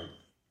 I'm right.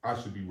 I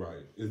should be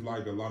right. It's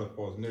like a lot of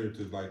false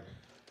narratives like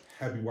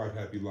happy wife,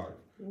 happy life.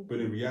 Mm-hmm.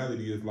 But in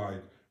reality, it's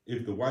like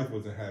if the wife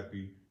wasn't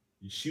happy,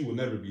 she will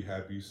never be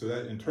happy. So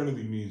that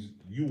internally means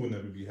you will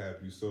never be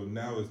happy. So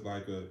now it's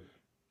like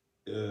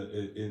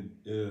it's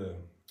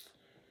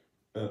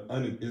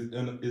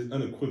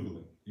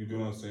unequivalent. You get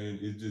what I'm saying?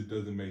 It just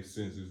doesn't make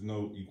sense. There's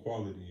no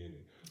equality in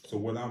it. So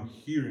what I'm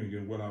hearing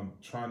and what I'm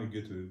trying to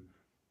get to,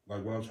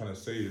 like what I'm trying to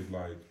say is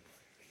like,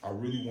 I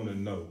really want to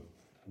know,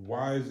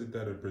 why is it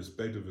that a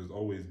perspective is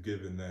always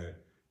given that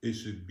it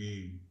should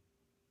be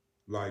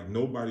like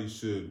nobody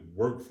should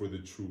work for the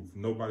truth.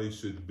 Nobody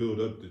should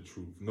build up the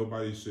truth.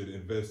 Nobody should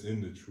invest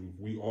in the truth.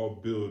 We all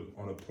build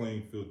on a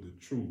playing field the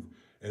truth.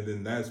 And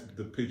then that's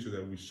the picture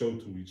that we show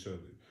to each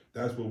other.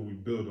 That's what we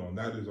build on.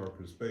 That is our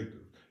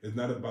perspective. It's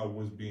not about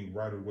what's being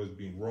right or what's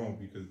being wrong,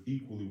 because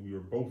equally we are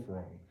both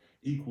wrong.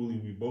 Equally,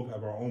 we both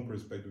have our own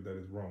perspective that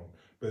is wrong.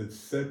 But it's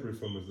separate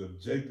from us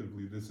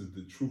objectively. This is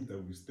the truth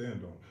that we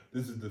stand on.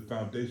 This is the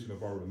foundation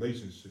of our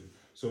relationship.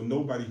 So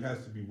nobody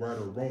has to be right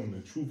or wrong.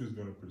 The truth is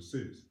going to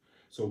persist.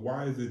 So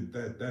why is it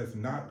that that's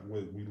not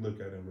what we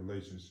look at in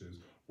relationships?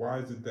 Why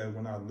is it that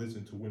when I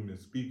listen to women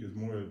speak, it's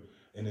more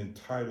an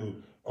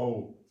entitled,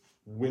 oh,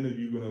 when are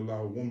you going to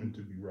allow a woman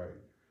to be right?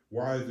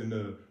 Why isn't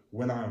it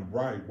when I'm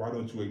right, why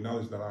don't you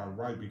acknowledge that I'm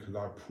right because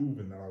I've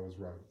proven that I was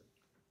right?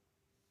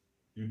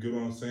 You get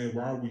what I'm saying?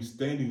 Why are we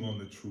standing on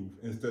the truth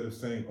instead of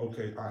saying,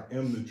 okay, I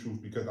am the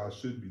truth because I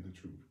should be the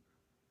truth?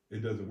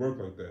 It doesn't work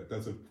like that.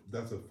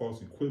 That's a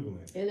false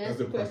equivalent. And that's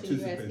the question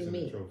you're asking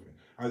me.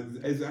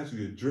 It's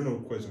actually a general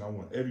question I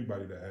want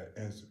everybody to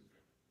answer.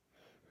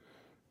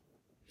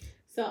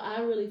 So I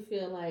really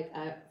feel like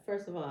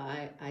first of all,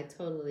 I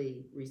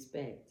totally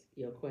respect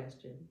your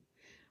question.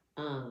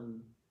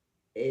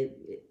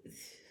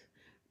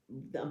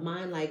 A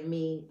mind like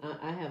me,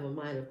 I have a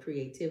mind of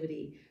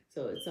creativity.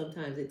 So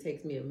sometimes it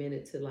takes me a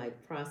minute to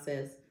like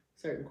process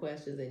certain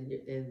questions,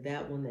 and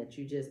that one that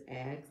you just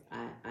asked,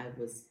 that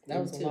was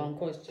a long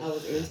question. I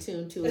was in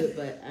tune to it,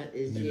 but an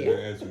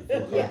answer for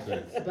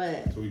context,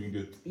 but so we can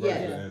get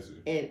right to the answer.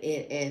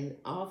 And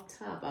off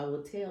top, I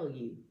will tell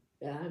you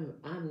that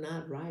I'm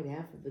not right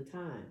half of the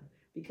time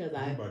because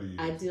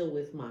I deal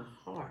with my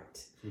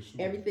heart. For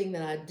sure. Everything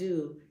that I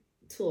do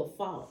to a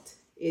fault,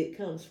 it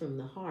comes from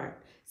the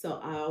heart. So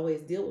I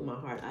always deal with my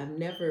heart. I've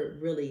never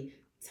really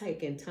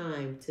taken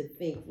time to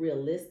think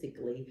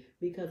realistically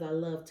because I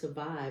love to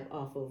vibe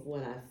off of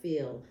what I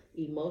feel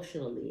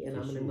emotionally. And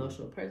I'm an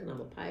emotional person.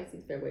 I'm a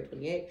Pisces, February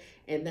 28th,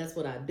 and that's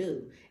what I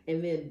do.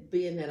 And then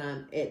being that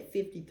I'm at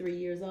 53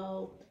 years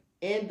old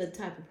and the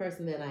type of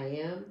person that I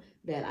am,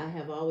 that I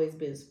have always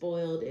been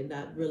spoiled and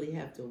not really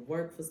have to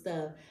work for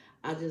stuff,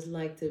 I just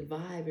like to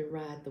vibe and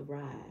ride the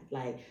ride.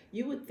 Like,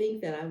 you would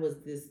think that I was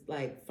this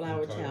like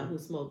flower child who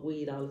smoked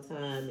weed all the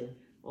time and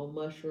on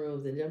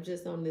mushrooms, and I'm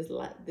just on this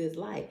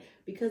light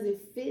because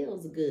it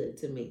feels good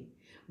to me.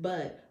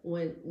 But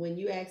when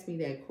you ask me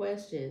that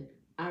question,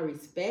 I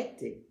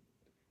respect it.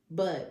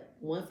 But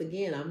once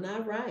again, I'm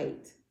not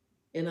right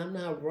and I'm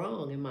not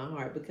wrong in my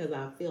heart because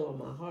I feel on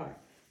my heart,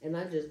 and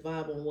I just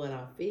vibe on what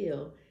I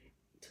feel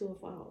to a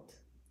fault.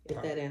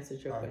 If that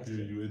answers your question. I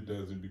hear you. It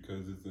doesn't,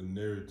 because it's a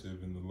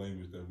narrative in the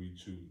language that we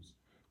choose.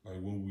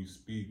 Like when we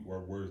speak, our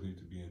words need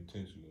to be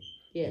intentional.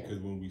 Yeah. Because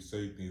when we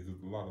say things,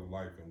 there's a lot of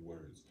life in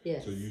words.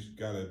 Yes. So you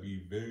gotta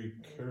be very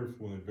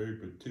careful and very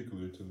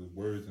particular to the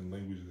words and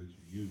language that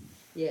you use.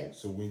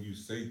 Yes. So when you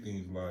say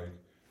things like,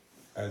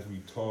 as we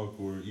talk,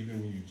 or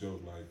even when you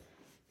joke, like,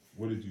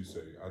 what did you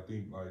say? I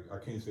think, like,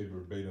 I can't say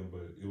verbatim,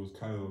 but it was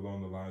kind of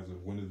along the lines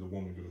of, when is a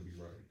woman gonna be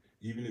right?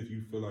 Even if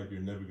you feel like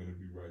you're never gonna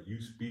be right,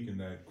 you speaking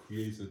that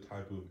creates a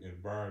type of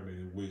environment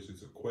in which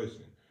it's a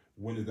question.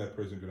 When is that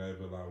person gonna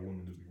ever allow a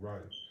woman to be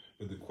right?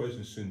 But the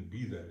question shouldn't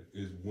be that.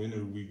 Is, when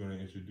are we gonna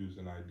introduce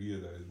an idea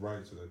that is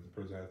right so that the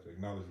person has to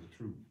acknowledge the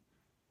truth?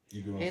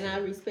 You get what I'm And I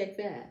saying? respect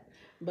that.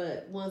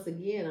 But once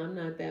again, I'm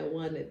not that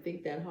one that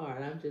think that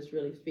hard. I'm just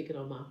really speaking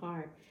on my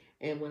heart.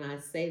 And when I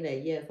say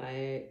that, yes,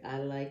 I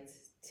like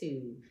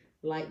to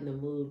lighten the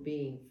mood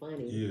being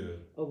funny Yeah,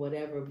 or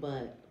whatever,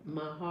 but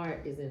my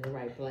heart is in the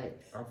right place.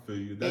 I feel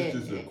you. That's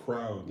And, just a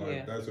crowd. Like,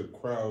 Yeah. that's a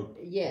crowd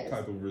yes.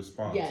 type of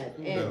response. Yes,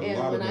 that and, a and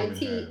lot when of I women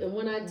tease have.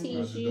 when I I tease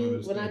just you,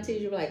 don't when I understand tease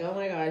it. you, like, oh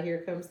my God,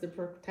 here comes the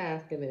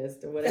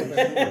protagonist or whatever. For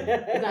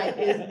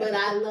sure. But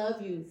I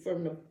love you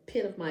from the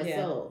pit of my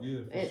Yeah. soul,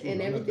 Yeah, for and sure.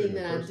 and I'm not everything taking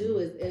it that I do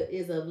personal.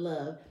 is of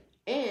love.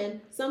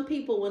 And some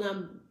people, when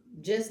I'm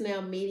just now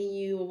meeting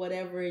you or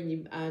whatever,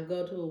 and I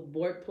go to a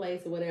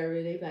workplace or whatever,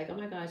 and they're like, oh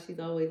my gosh,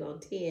 she's always on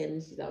 10,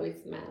 and she's always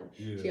smiling,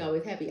 Yeah. she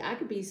always happy. I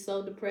could be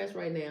so depressed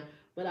right now,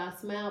 but I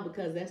smile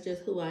because that's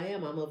just who I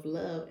am. I'm of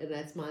love, and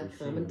that's my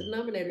For common sure.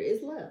 denominator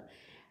is love.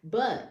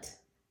 But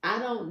I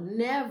don't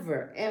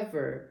never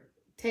ever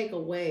take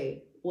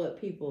away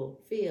what people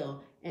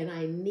feel, and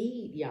I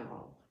need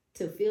y'all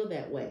to feel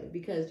that way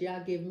because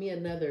y'all give me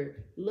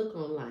another look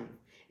on life.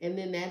 And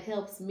then that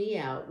helps me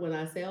out when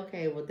I say,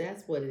 okay, well,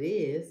 that's what it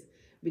is.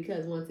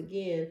 Because once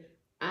again,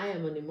 I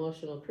am an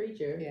emotional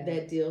creature Yeah.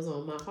 that deals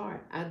on my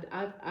heart.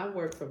 I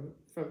work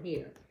from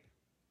here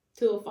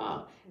to a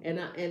fault, and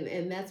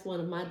that's one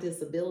of my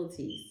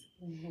disabilities.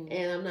 Mm-hmm.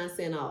 And I'm not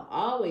saying I'll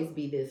always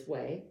be this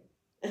way,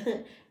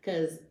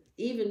 because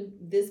even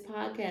this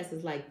podcast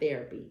is like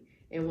therapy.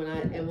 And when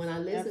I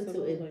listen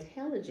Absolutely. to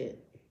intelligent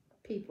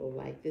people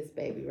like this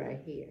baby right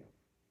here,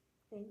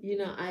 you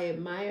know, I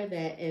admire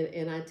that,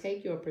 and I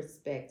take your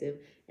perspective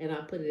and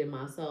I put it in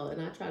my soul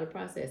and I try to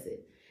process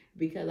it,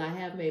 because I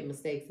have made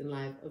mistakes in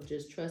life of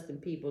just trusting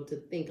people to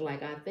think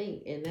like I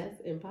think, and that's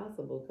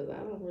impossible because I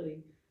don't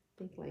really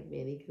think like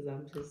many because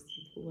I'm just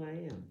who I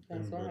am.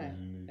 That's Everybody's right.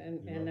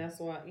 unique. And that's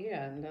why,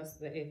 yeah, and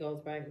it goes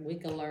back. We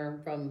can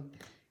learn from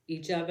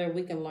each other.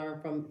 We can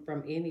learn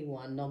from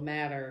anyone, no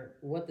matter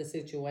what the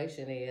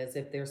situation is.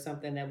 If there's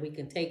something that we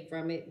can take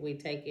from it, we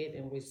take it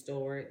and we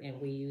store it and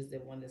we use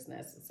it when it's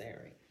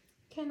necessary.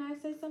 Can I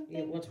say something?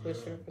 Yeah, what's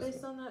your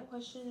Based on that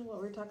question and what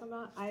we're talking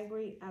about, I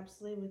agree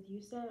absolutely with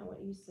you said and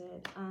what you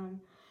said.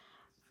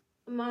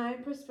 My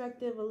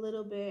perspective a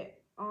little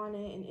bit on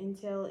it and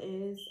intel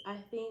is, I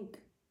think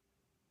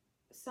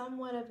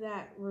somewhat of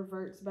that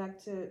reverts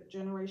back to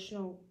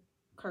generational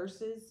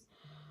curses.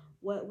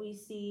 What we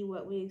see,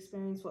 what we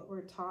experience, what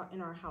we're taught in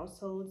our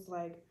households.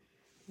 Like,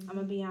 I'm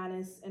gonna be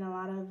honest, in a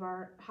lot of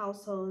our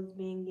households,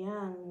 being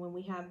young, when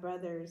we have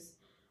brothers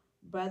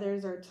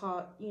are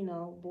taught,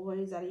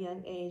 boys at a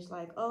young age,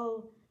 like,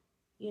 oh,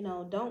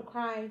 don't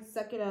cry,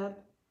 suck it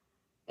up.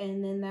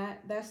 And then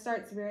that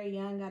starts very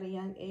young, at a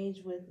young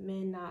age, with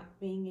men not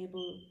being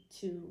able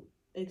to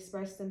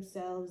express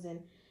themselves,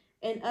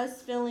 and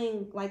us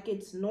feeling like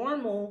it's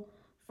normal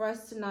for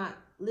us to not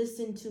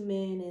listen to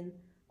men, and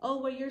oh,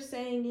 what you're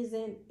saying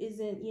isn't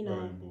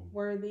Valuable.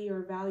 worthy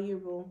or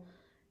valuable.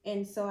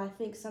 And so I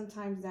think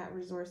sometimes that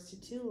resorts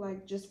to too,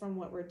 like, just from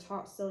what we're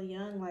taught so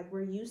young, like,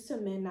 we're used to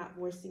men not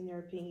voicing their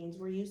opinions,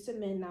 we're used to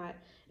men not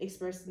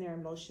expressing their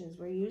emotions,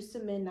 we're used to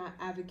men not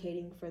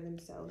advocating for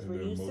themselves, And we're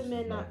their used to emotions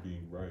men not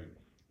being right.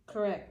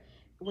 correct,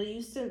 we're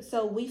used to,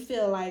 so we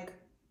feel like,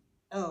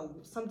 oh,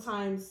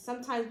 sometimes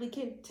we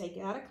can take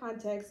it out of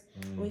context,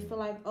 and we feel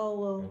like, oh,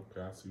 well,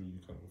 okay, I see where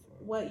you're coming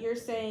from. what you're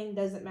saying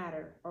doesn't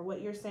matter, or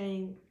what you're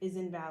saying is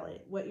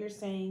invalid, what you're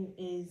saying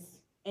is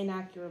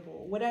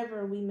inaccurable,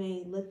 whatever we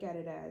may look at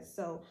it as.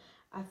 So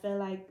I feel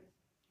like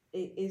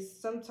it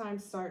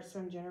sometimes starts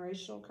from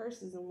generational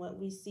curses and what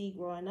we see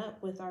growing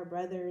up with our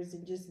brothers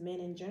and just men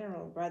in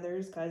general,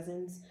 brothers,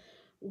 cousins,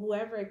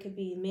 whoever it could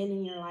be, men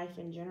in your life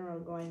in general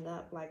growing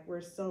up. Like,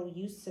 we're so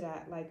used to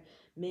that, like,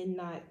 men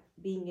not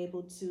being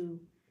able to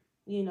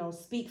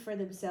speak for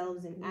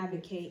themselves and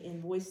advocate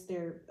and voice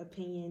their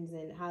opinions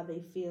and how they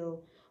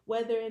feel,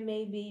 whether it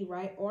may be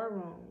right or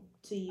wrong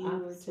to you.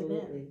 Absolutely. Or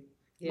to them.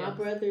 Yeah. My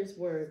brothers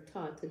were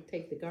taught to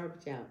take the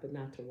garbage out, but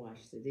not to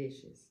wash the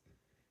dishes.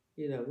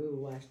 We would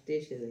wash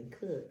dishes and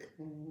cook,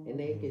 and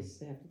they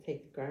just have to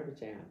take the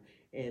garbage out,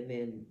 and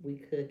then we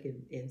cook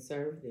and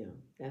serve them.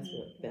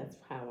 That's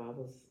how I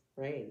was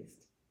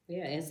raised.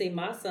 Yeah, and see,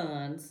 my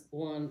sons,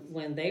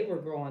 when they were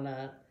growing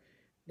up,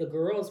 the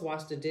girls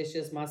washed the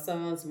dishes. My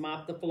sons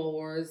mopped the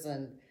floors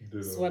and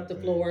swept the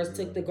floors,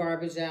 took the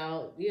garbage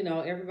out.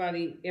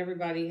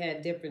 Everybody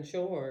had different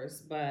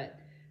chores, but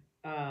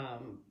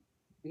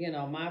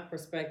my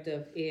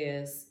perspective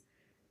is,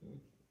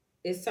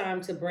 it's time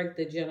to break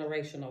the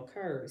generational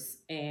curse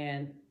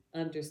and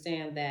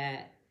understand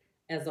that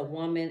as a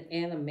woman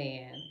and a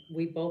man,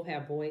 we both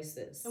have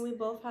voices. And we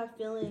both have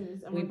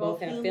feelings. And we we're both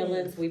have humans.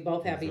 feelings. We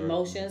both have Exactly.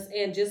 emotions.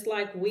 And just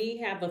like we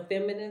have a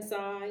feminine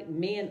side,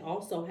 men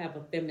also have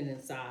a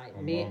feminine side.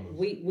 Men,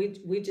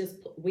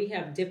 we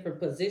have different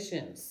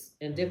positions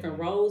and different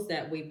roles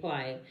that we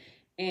play.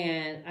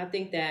 And I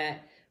think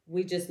that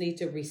we just need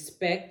to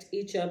respect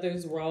each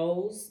other's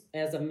roles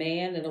as a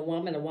man and a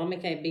woman. A woman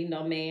can't be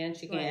no man.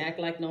 She can't act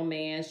like no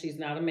man. She's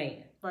not a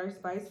man.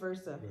 Vice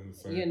versa.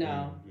 You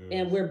know,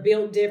 and we're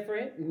built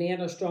different.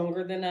 Men are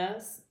stronger than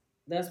us.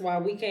 That's why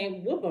we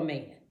can't whoop a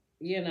man.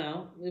 You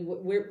know,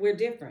 we're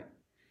different.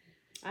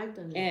 I've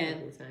done it a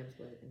couple of times,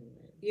 but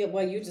anyway. Yeah,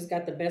 well, you just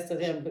got the best of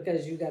them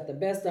because you got the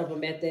best of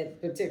them at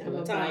that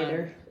particular time.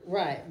 Biter.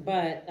 Right,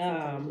 but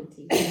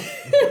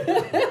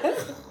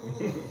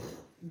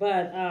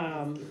but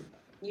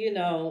you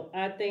know,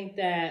 I think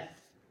that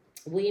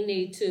we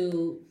need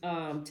to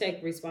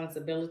take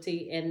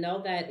responsibility and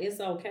know that it's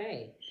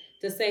okay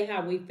to say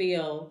how we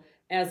feel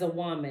as a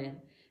woman,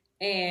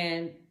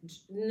 and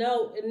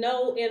know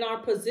in our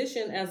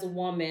position as a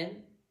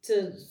woman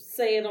to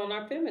say it on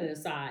our feminine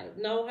side.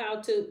 Know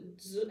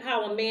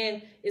how a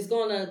man is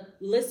gonna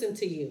listen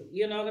to you.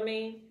 You know what I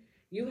mean?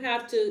 You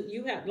have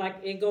like,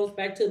 it goes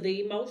back to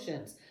the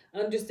emotions,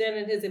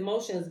 understanding his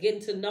emotions,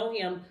 getting to know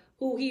him,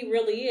 who he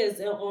really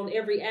is on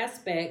every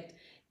aspect,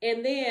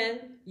 and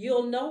then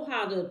you'll know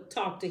how to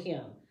talk to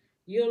him.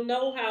 You'll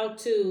know how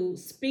to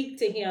speak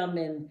to him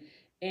and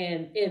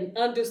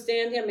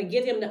understand him and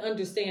get him to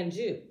understand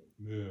you.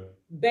 Yeah.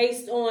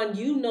 Based on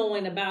you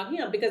knowing about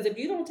him. Because if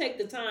you don't take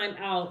the time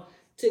out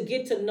to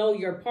get to know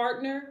your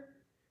partner,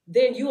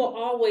 then you'll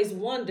always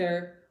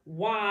wonder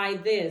why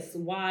this,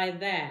 why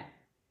that.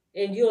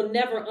 And you'll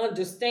never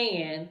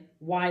understand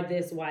why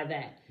this, why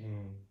that.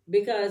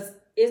 Because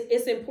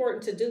it's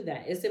important to do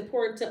that. It's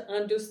important to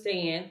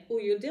understand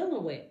who you're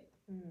dealing with.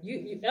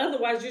 You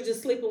otherwise you're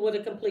just sleeping with a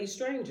complete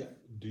stranger.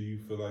 Do you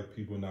feel like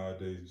people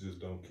nowadays just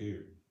don't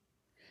care?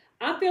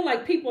 I feel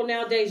like people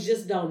nowadays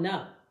just don't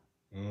know.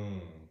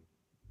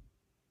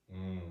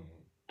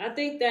 I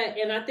think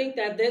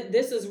that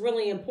this is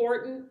really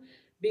important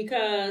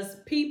because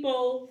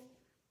people,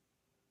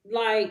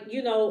 like,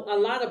 you know, a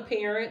lot of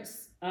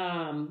parents,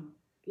 a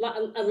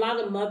lot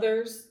of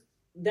mothers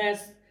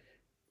that's,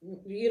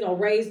 you know,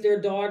 raised their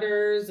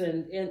daughters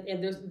and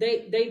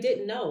they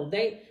didn't know.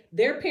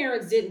 Their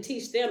parents didn't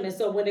teach them. And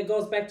so when it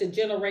goes back to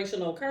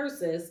generational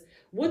curses,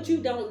 what you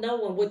don't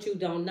know and what you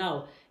don't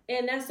know.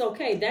 And that's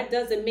okay. That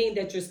doesn't mean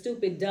that you're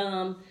stupid,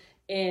 dumb,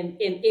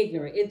 and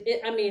ignorant.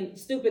 I mean,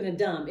 stupid and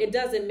dumb. It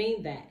doesn't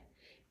mean that.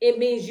 It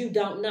means you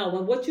don't know.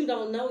 And what you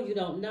don't know, you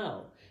don't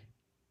know.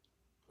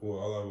 Well,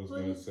 all I was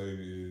going to say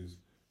is,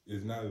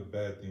 it's not a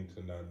bad thing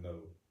to not know.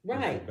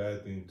 Right. It's a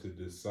bad thing to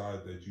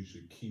decide that you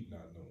should keep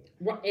not knowing.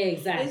 Right,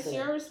 exactly. It's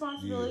your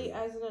responsibility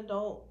as an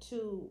adult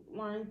to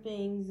learn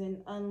things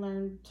and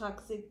unlearn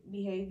toxic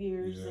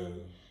behaviors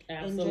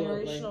and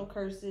generational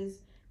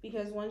curses.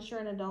 Because once you're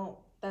an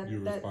adult,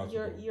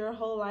 your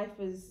whole life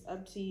is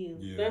up to you.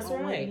 Yeah. That's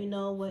right. What you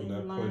know, what you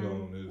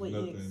learn, what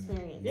you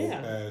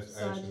experience.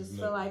 So I just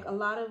feel like a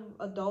lot of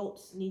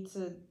adults need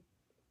to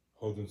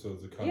hold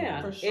themselves accountable.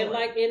 Yeah, for sure.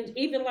 And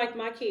even like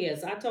my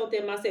kids, I told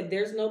them, I said,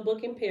 there's no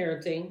book in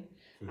parenting.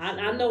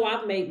 I know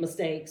I've made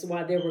mistakes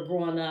while they were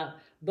growing up,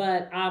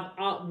 but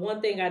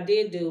one thing I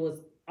did do was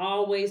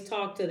always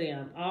talk to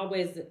them,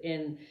 always,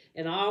 and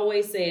I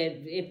always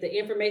said, if the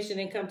information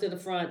didn't come to the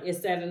front, it's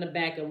sat in the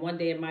back, and one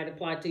day it might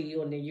apply to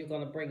you, and then you're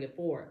going to bring it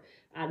forward.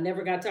 I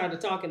never got tired of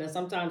talking, and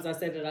sometimes I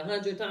said it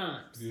 100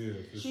 times. Yeah,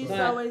 she used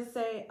to always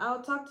say,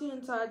 I'll talk to you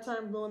until I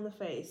turn blue in the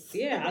face.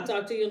 Yeah, I'll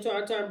talk to you until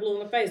I turn blue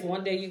in the face.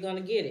 One day you're going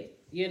to get it,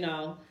 you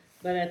know.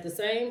 But at the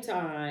same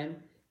time,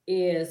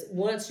 is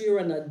once you're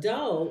an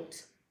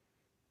adult,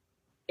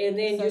 and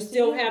then you're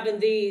still having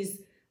these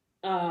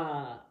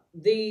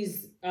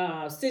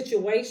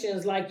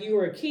situations like you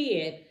were a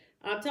kid,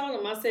 I told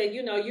him, I said,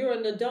 you know, you're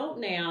an adult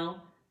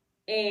now,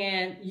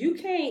 and you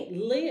can't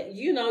live,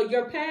 you know,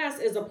 your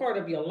past is a part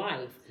of your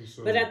life.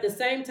 Sure. But at the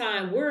same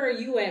time, where are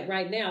you at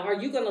right now? Are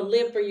you going to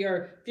live for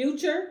your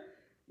future?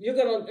 Are you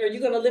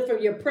going to live from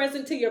your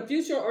present to your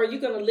future, or are you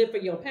going to live for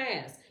your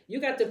past? You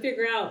got to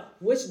figure out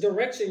which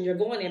direction you're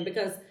going in,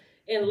 because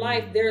in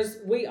life,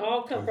 we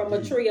all come from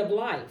a tree of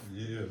life.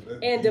 Yeah,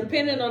 and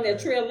depending on that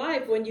tree of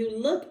life, when you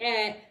look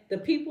at the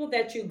people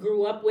that you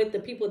grew up with, the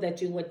people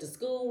that you went to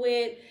school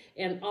with,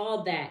 and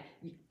all that,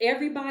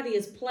 everybody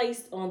is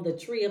placed on the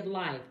tree of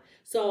life.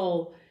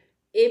 So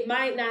it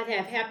might not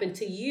have happened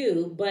to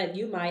you, but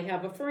you might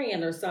have a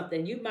friend or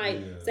something. You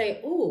might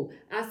say, ooh,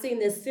 I seen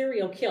this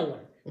serial killer.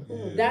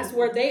 Yeah. That's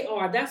where they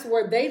are. That's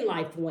where their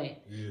life went.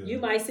 Yeah. You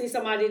might see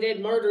somebody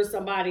that murdered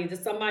somebody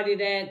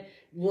that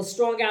was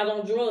strung out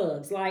on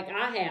drugs. Like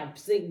I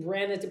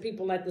ran into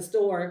people at the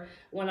store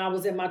when I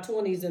was in my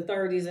 20s and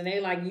 30s, and they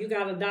like, you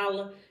got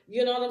 $1?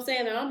 You know what I'm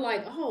saying? And I'm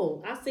like,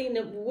 oh, I seen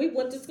them. We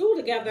went to school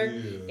together,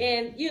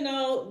 and you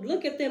know,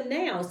 look at them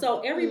now.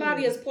 So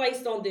everybody is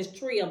placed on this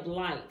tree of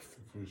life.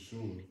 For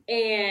sure.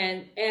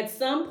 And at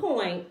some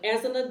point,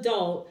 as an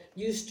adult,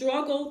 you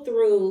struggle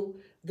through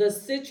the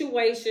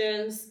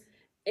situations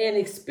and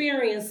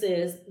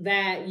experiences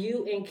that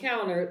you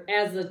encountered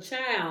as a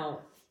child.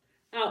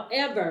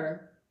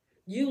 However,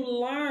 you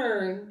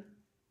learn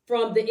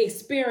from the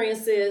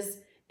experiences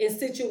and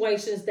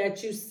situations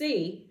that you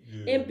see,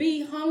 and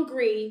be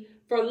hungry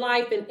for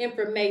life and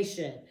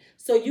information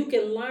so you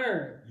can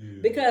learn,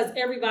 because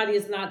everybody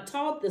is not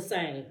taught the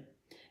same.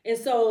 And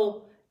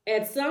so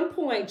at some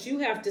point you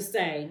have to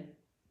say,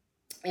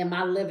 am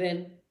I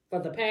living for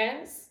the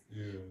past?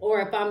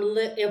 Or if I'm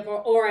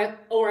or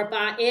if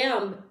I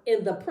am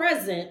in the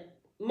present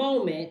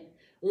moment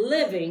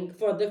living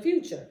for the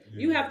future.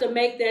 You have to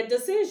make that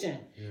decision.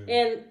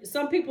 And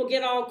some people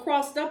get all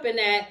crossed up in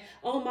that,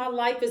 oh, my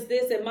life is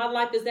this and my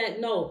life is that.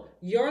 No,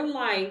 your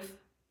life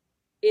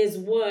is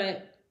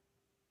what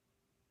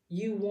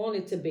you want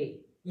it to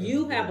be.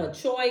 You have a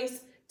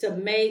choice to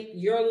make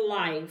your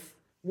life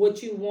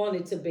what you want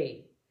it to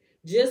be.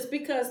 Just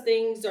because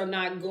things are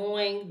not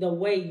going the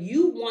way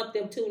you want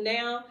them to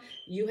now,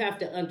 you have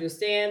to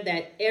understand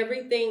that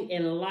everything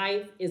in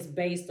life is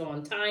based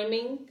on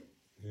timing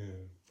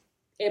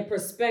and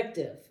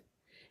perspective.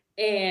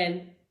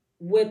 And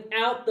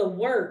without the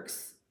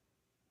works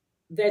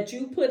that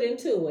you put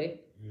into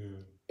it,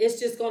 it's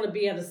just going to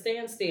be at a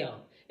standstill.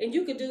 And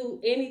you can do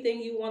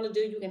anything you want to do.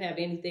 You can have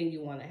anything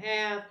you want to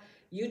have.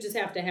 You just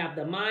have to have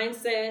the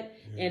mindset,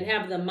 and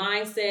have the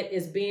mindset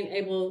is being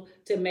able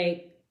to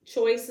make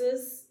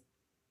choices,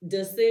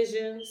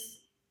 decisions,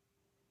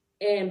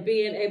 and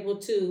being able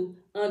to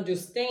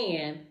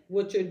understand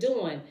what you're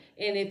doing.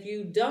 And if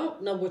you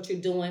don't know what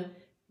you're doing,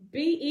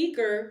 be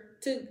eager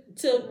to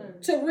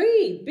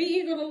read. Be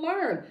eager to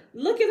learn.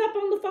 Look it up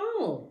on the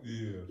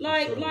phone.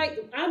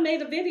 Like I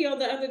made a video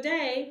the other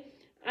day.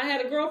 I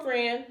had a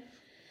girlfriend.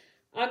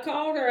 I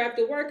called her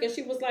after work and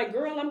she was like,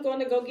 girl, I'm going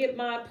to go get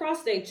my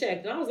prostate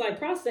checked. And I was like,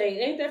 prostate,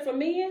 ain't that for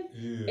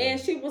men? And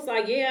she was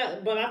like, yeah,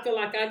 but I feel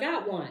like I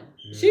got one.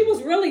 She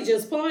was really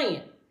just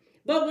playing.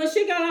 But when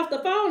she got off the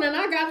phone and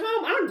I got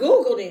home, I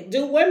Googled it.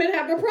 Do women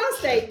have a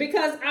prostate?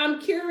 Because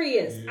I'm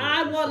curious.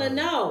 I want to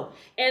know.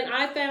 And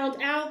I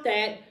found out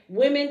that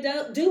women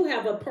do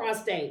have a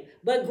prostate.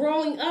 But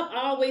growing up,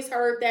 I always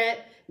heard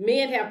that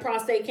men have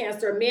prostate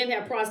cancer, men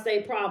have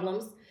prostate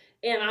problems.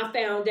 And I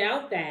found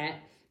out that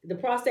the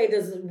prostate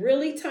is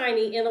really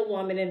tiny in a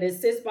woman, and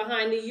it sits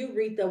behind the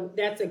urethra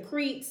that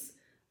secretes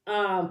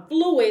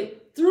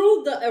fluid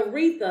through the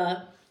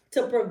urethra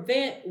to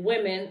prevent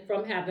women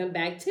from having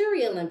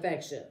bacterial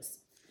infections.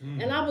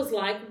 And I was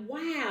like,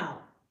 wow.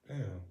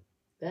 Damn.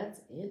 That's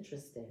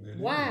interesting.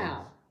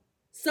 Wow.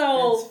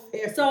 So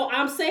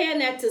I'm saying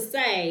that to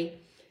say,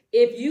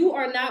 if you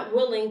are not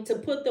willing to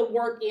put the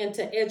work in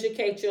to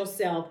educate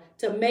yourself,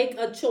 to make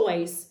a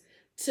choice,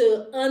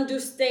 to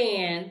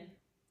understand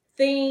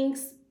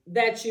things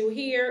that you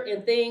hear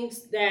and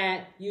things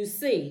that you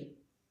see,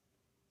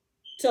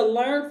 to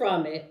learn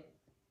from it,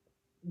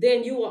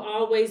 then you will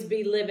always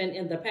be living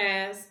in the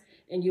past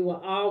and you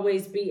will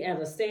always be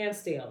at a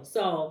standstill.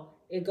 So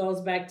it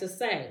goes back to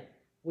say,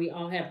 we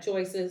all have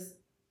choices.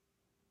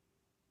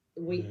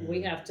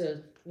 We have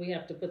to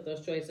put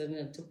those choices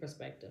into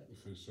perspective.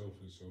 For sure.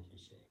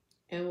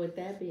 And with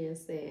that being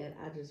said,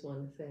 I just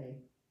want to say,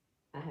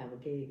 I have a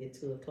gig at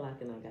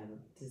 2:00 and I gotta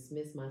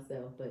dismiss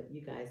myself, but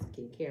you guys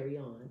can carry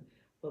on.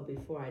 But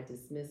before I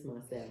dismiss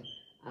myself,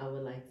 I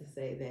would like to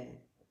say that,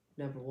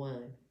 number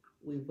one,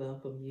 we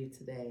welcome you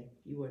today.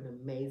 You were an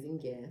amazing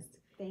guest.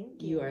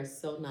 Thank you. You are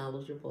so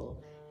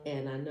knowledgeable.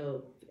 And I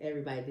know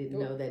everybody didn't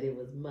know that it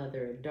was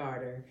mother and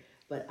daughter,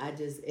 but I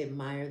just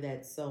admire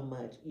that so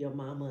much. Your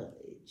mama,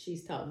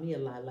 she's taught me a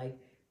lot. Like,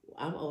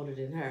 I'm older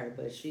than her,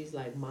 but she's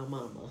like my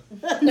mama.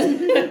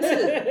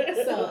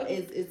 So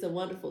it's a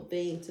wonderful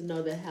thing to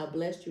know that how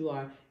blessed you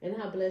are, and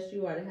how blessed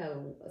you are to have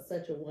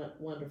such a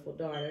wonderful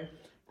daughter.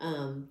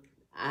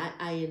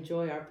 I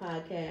enjoy our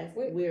podcast.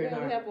 We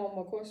have one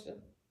more question.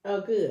 Oh,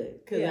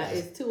 good, because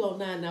it's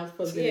 2:09. And I'm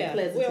supposed to get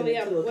Pleasanton we only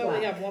at 2:00. We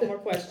only have one more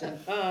question.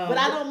 But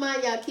I don't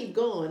mind y'all keep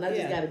going. I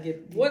just gotta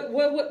get. What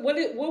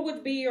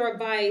would be your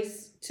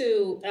advice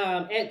to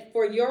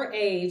for your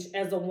age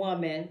as a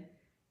woman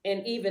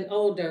and even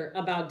older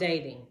about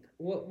dating?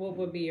 What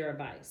would be your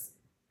advice?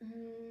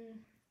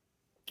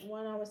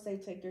 One, I would say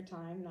take your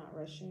time, not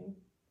rushing.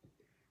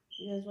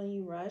 Because when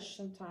you rush,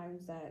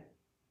 sometimes that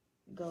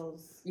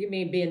goes. You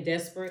mean being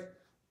desperate?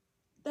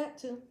 That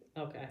too.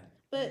 Okay.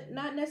 But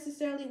not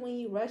necessarily when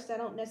you rush, that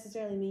don't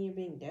necessarily mean you're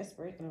being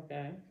desperate.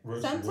 Okay.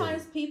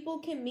 Sometimes people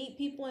can meet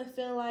people and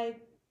feel like,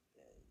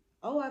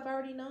 oh, I've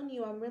already known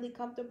you. I'm really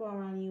comfortable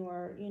around you.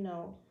 Or,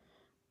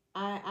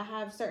 I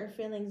have certain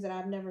feelings that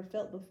I've never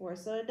felt before.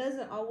 So it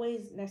doesn't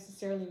always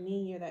necessarily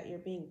mean that you're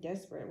being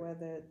desperate,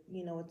 whether,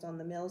 it's on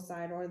the male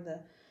side or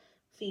the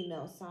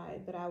female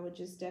side. But I would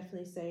just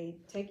definitely say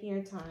taking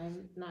your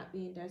time, not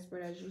being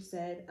desperate, as you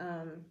said.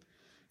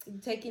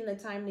 Taking the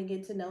time to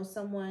get to know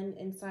someone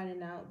inside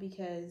and out,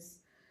 because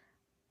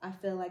I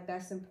feel like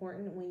that's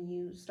important. When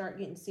you start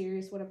getting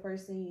serious with a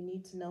person, you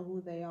need to know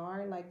who they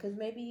are. Like, because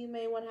maybe you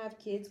may want to have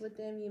kids with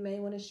them, you may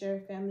want to share a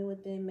family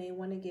with them, may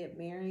want to get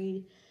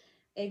married,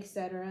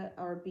 etc.,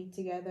 or be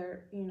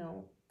together,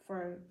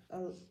 for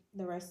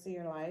the rest of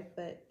your life,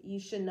 but you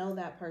should know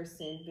that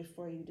person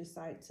before you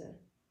decide to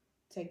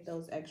take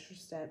those extra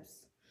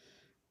steps.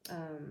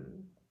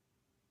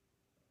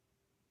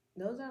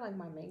 Those are like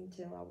my main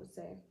two, I would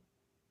say.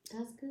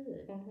 That's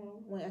good.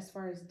 When as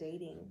far as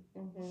dating,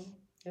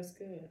 That's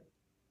good.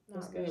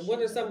 That's not good.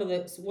 What are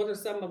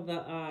some of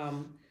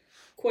the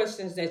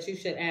questions that you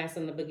should ask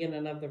in the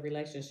beginning of the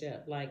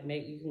relationship? Like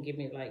maybe you can give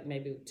me like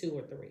maybe 2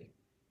 or 3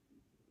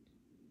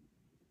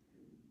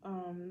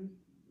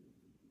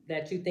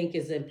 that you think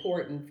is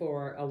important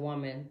for a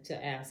woman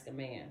to ask a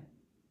man.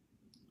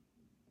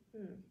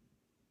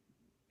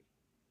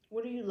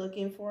 What are you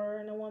looking for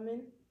in a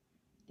woman?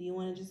 Do you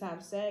want to just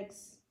have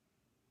sex?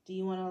 Do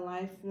you want a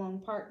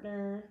lifelong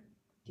partner?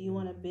 Do you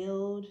want to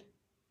build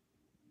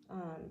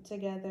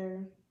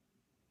together?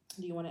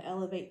 Do you want to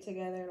elevate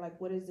together?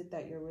 Like, what is it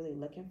that you're really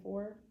looking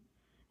for?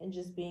 And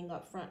just being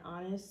upfront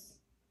honest.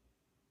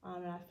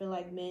 And I feel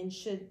like men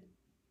should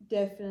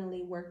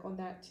definitely work on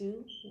that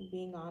too.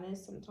 Being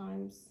honest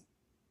sometimes.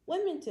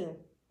 Women too.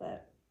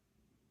 But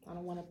I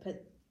don't want to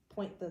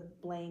point the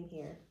blame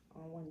here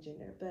on one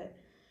gender. But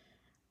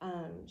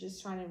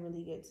just trying to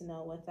really get to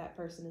know what that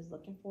person is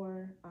looking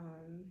for.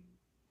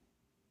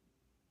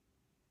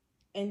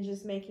 And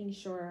just making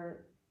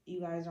sure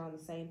you guys are on the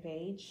same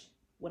page.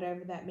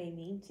 Whatever that may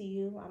mean to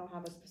you. I don't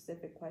have a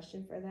specific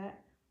question for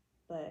that.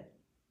 But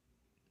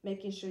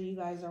making sure you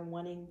guys are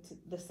wanting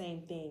the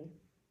same thing,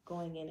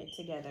 going in it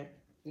together.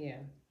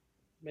 Yeah.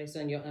 Based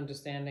on your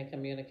understanding,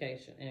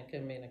 communication.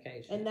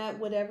 And that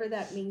whatever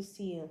that means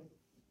to you.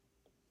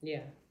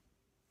 Yeah.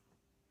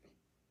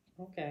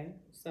 Okay.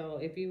 So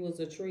if you was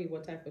a tree,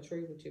 what type of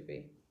tree would you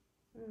be?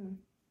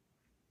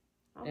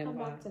 I'll come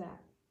back to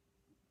that.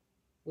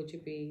 Would you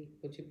be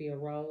a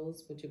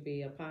rose? Would you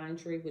be a pine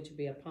tree? Would you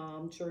be a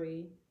palm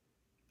tree?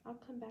 I'll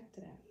come back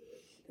to that.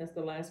 That's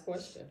the last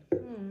question.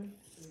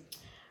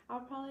 I'll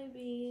probably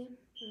be,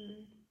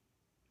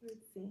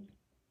 let's see.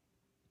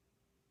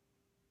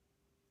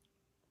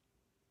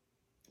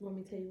 Want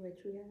me to tell you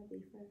what tree I'll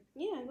be first?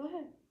 Yeah, go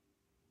ahead.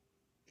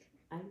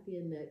 I'd be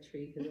a nut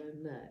tree because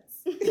I'm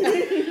nuts.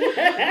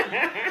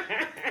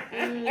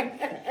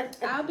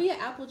 I'll be an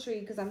apple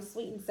tree because I'm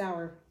sweet and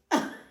sour.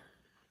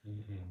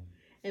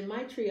 And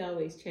my tree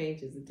always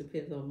changes. It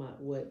depends on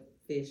what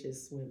fish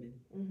is swimming.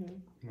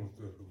 Most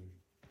definitely.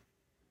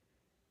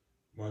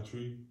 My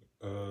tree,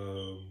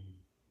 for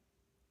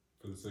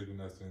the sake of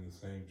not saying the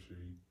same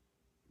tree,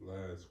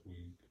 last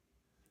week,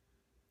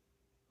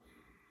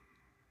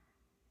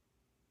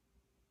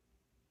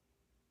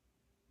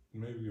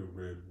 maybe a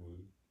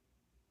redwood.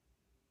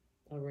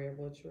 A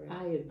redwood tree.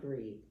 I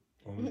agree.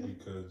 Only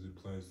because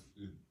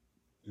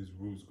its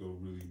roots go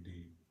really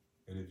deep,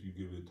 and if you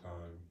give it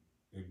time,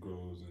 it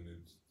grows and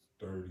it's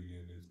sturdy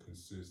and it's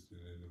consistent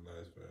and it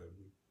lasts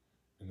forever.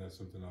 And that's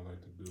something I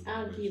like to build.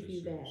 I'll give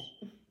you that.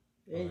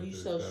 And you're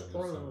so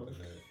strong. Something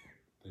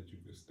that you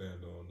can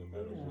stand on no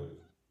matter what.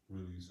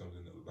 Really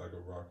something like a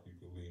rock you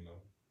can lean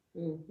on.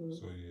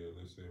 So yeah,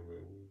 let's say a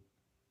redwood.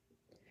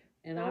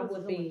 And I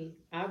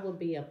would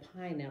be a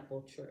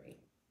pineapple tree.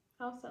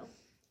 How so?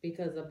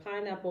 Because a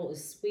pineapple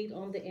is sweet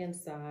on the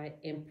inside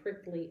and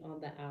prickly on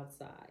the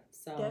outside.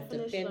 So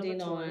depending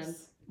on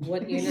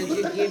what energy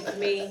you give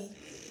me,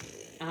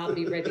 I'll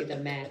be ready to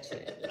match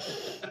it.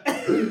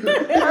 Perfect.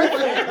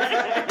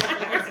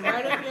 It's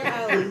right up your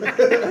alley.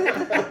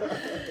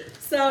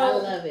 So, I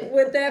love it.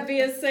 With that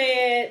being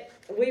said,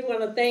 we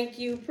want to thank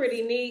you,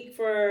 Pretty Neek,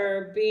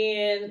 for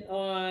being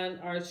on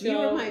our show. You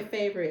were my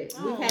favorite.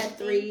 We've had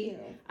 3.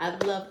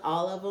 I've loved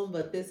all of them,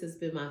 but this has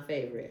been my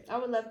favorite. I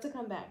would love to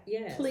come back.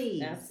 Yes,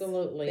 please.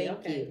 Absolutely.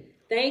 Thank you.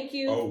 Thank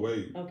you. Oh,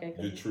 wait. Okay.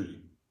 Your tree.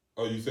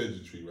 Oh, you said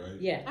your tree, right?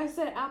 Yeah. I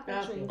said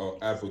apple tree. Oh,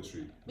 apple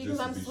tree. Because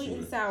I'm sweet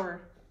and sour.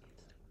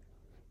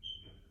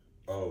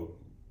 Oh,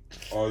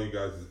 all you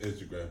guys'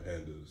 Instagram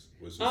handles.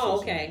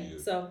 Okay. Media?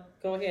 So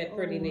go ahead,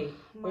 Pretty Neat.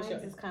 Mine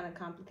is kind of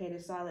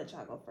complicated, so I'll let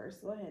y'all go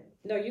first. Go ahead.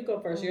 No, you go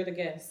first. You're the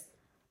guest.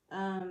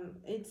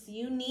 It's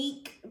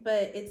unique,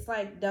 but it's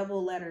like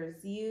double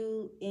letters: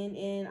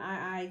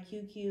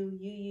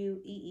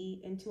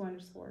 UNNIIQQUUUEE and 2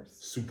 underscores.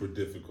 Super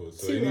difficult.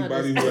 So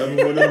anybody who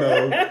ever want to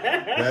know,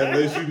 that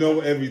lets you know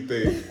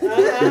everything.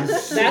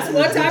 That's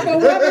what type of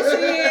woman she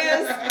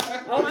is.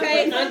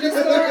 Okay,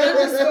 underscore.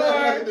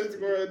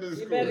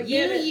 You better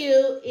get it.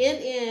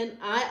 UUNNII.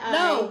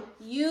 No,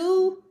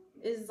 U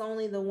is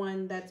only the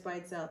one that's by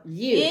itself.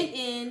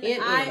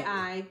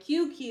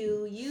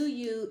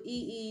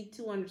 NNIIQQUUEE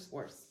 2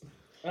 underscores.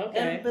 Okay.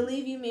 And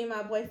believe you me,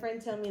 my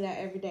boyfriend tell me that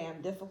every day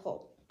I'm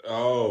difficult.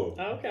 Oh.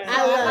 Okay.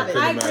 I love it.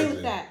 I agree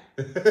with that.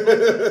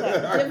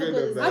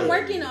 I'm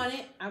working on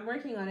it. I've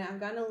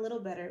gotten a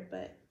little better,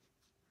 but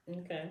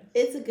okay.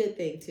 It's a good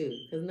thing too,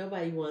 because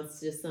nobody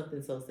wants just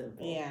something so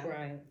simple. Yeah.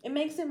 Right. It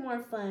makes it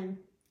more fun.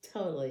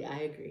 Totally, I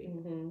agree.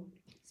 Mm-hmm.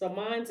 So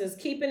mine's is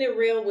Keeping It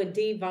Real with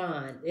D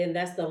Vaughn, and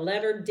that's the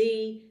letter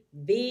D.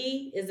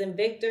 V is in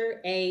Victor.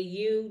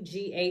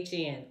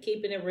 AUGHN.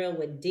 Keeping It Real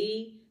with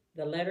D.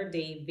 The letter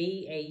D.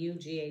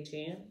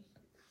 VAUGHN.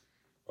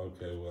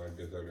 Okay, well, I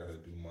guess I gotta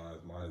do mine.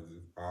 Mine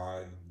is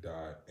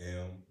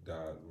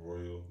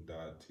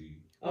I.M.Royal.T.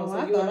 Oh, so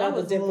I you thought I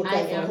another was a little difficult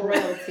I am one.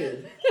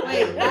 royalty.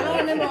 Wait, I don't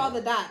remember all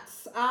the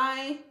dots.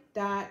 I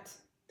dot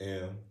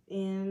M.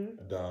 M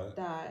Dot.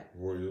 dot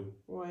Royal.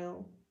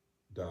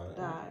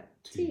 dot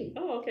T.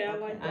 Oh, okay, I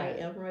like I that.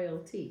 am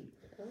royalty.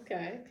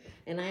 Okay.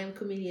 And I am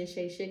comedian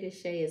Shea Sugar.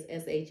 Shea is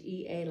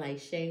SHEA, like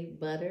shea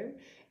butter.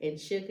 And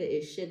sugar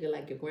is sugar,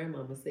 like your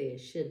grandmama said,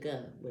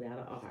 sugar without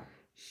an R.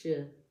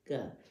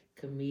 Sugar.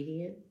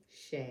 Comedian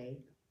Shea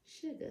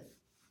Sugar.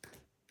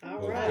 All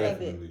Most right.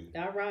 definitely.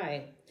 All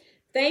right.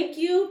 Thank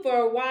you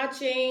for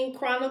watching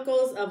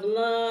Chronicles of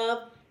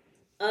Love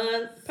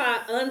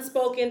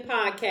Unspoken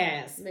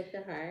Podcast. Make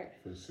the heart.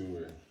 For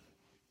sure.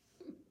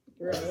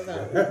 Roll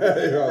up.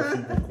 Y'all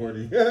super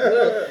corny.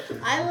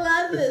 I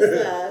love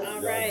this stuff.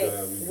 All right.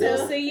 done.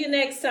 We'll see you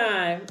next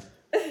time.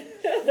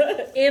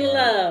 In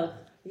love.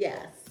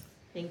 Yes.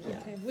 Thank you.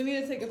 Okay, we need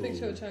to take a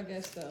picture with your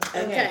guest though.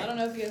 Okay. I don't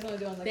know if you guys want to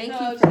do it on the Thank you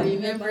couch. for maybe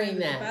remembering behind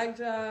the that.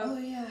 Backdrop.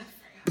 yeah.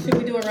 Should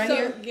we do it right So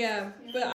here? yeah, but